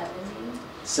Like can. 70.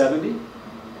 70?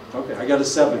 Okay, I got a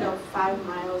 70. 5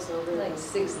 miles over. Like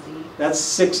 60. That's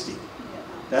 60.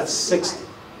 That's 60.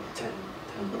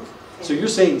 So you're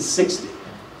saying 60.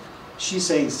 She's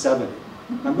saying 70.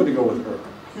 I'm going to go with her.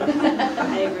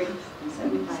 I agree.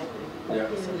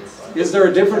 75. Is there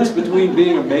a difference between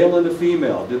being a male and a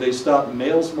female? Do they stop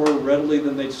males more readily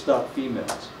than they stop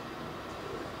females?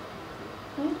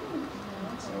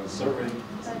 Survey.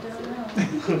 I don't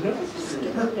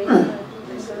know.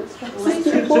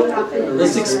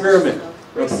 Let's experiment.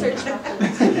 Research happens. I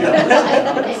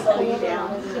think they slow you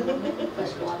down as a woman, but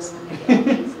a lot of women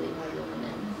get easily more than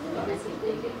men. And I think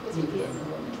they get, because you get in a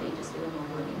woman, they just give them a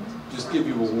warning. Just give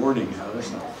you a warning, how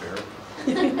that's not fair.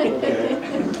 Okay.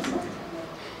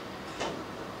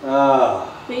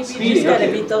 Maybe you Speeding, just gotta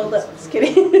okay. be told up. Just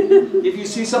kidding. If you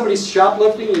see somebody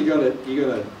shoplifting, you're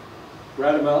gonna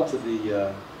rat them out to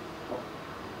the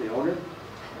owner?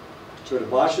 Go to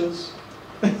Bosch's?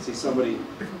 See somebody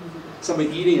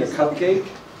eating a cupcake?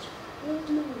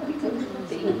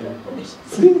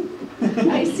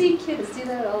 I see kids do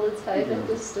that all the time at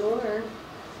the store.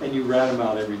 And you rat them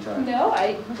out every time? No,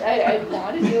 I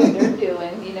want to do what they're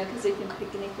doing, you know, because they can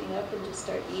pick anything up and just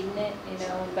start eating it, you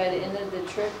know, and by the end of the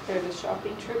trip, or the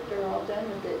shopping trip, they're all done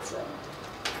with it, so.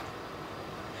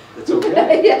 It's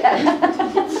okay.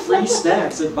 Yeah. Free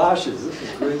snacks at Bosch's, this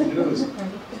is great news.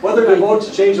 Whether to vote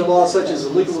to change a law such as the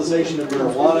legalization of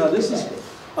marijuana, this is,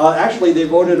 actually they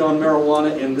voted on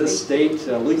marijuana in this state,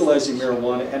 legalizing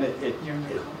marijuana, and it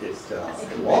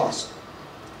lost.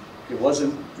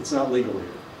 It's not legal here,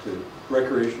 to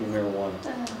recreational marijuana.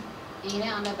 Ain't it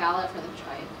on the ballot for the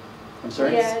tribe? I'm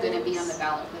sorry? Yeah. It's gonna be on the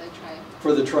ballot for the tribe.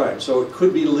 For the tribe, so it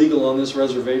could be legal on this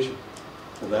reservation.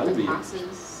 Well, that'll If it be,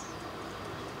 passes,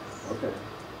 okay.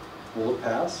 Will it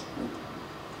pass?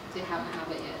 they haven't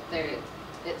have it yet.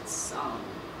 It's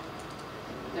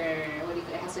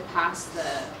it has to pass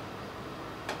the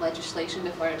legislation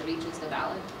before it reaches the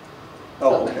ballot.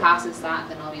 Oh, So if it okay. passes that,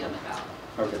 then it'll be on the ballot.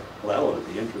 Okay, well, that ought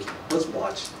to be interesting. Let's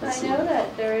watch. Let's I see. know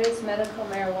that there is medical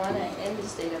marijuana in the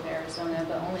state of Arizona,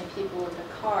 but only people with a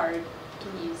card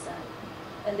can use that.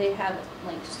 And they have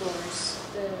like stores,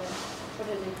 what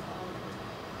are they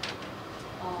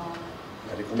called?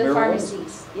 Medical The marijuana?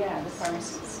 pharmacies, yeah, the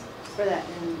pharmacies for that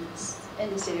in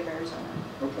the state of Arizona.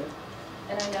 Okay.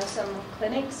 And I know some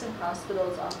clinics and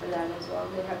hospitals offer that as well.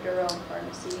 They have their own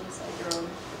pharmacies, like their own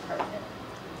department.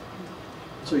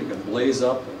 So you can blaze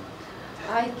up and,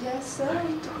 I guess so. I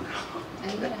don't know.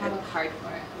 And you gotta have a card for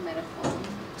it, a medical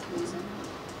reason.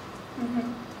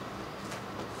 Mhm.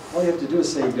 All you have to do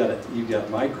is say you've got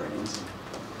migraines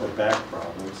or back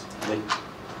problems.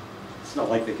 It's not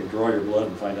like they can draw your blood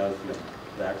and find out if you have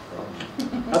back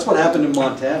problems. That's what happened in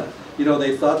Montana. You know,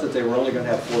 they thought that they were only going to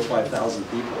have 4,000 or 5,000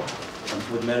 people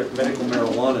with medical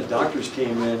marijuana. Doctors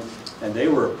came in and they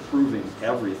were approving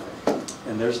everything.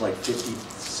 And there's like 50,000,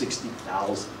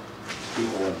 60,000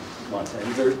 people in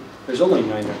Montana. There's only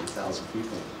 900,000 people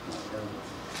in Montana.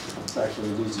 It's actually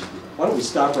losing people. Why don't we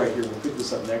stop right here? We'll pick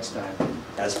this up next time,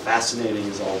 as fascinating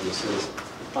as all this is.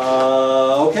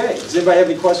 Okay, does anybody have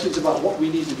any questions about what we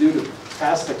need to do to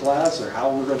pass the class or how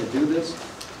we're going to do this?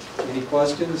 Any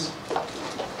questions?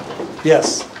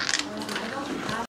 Yes.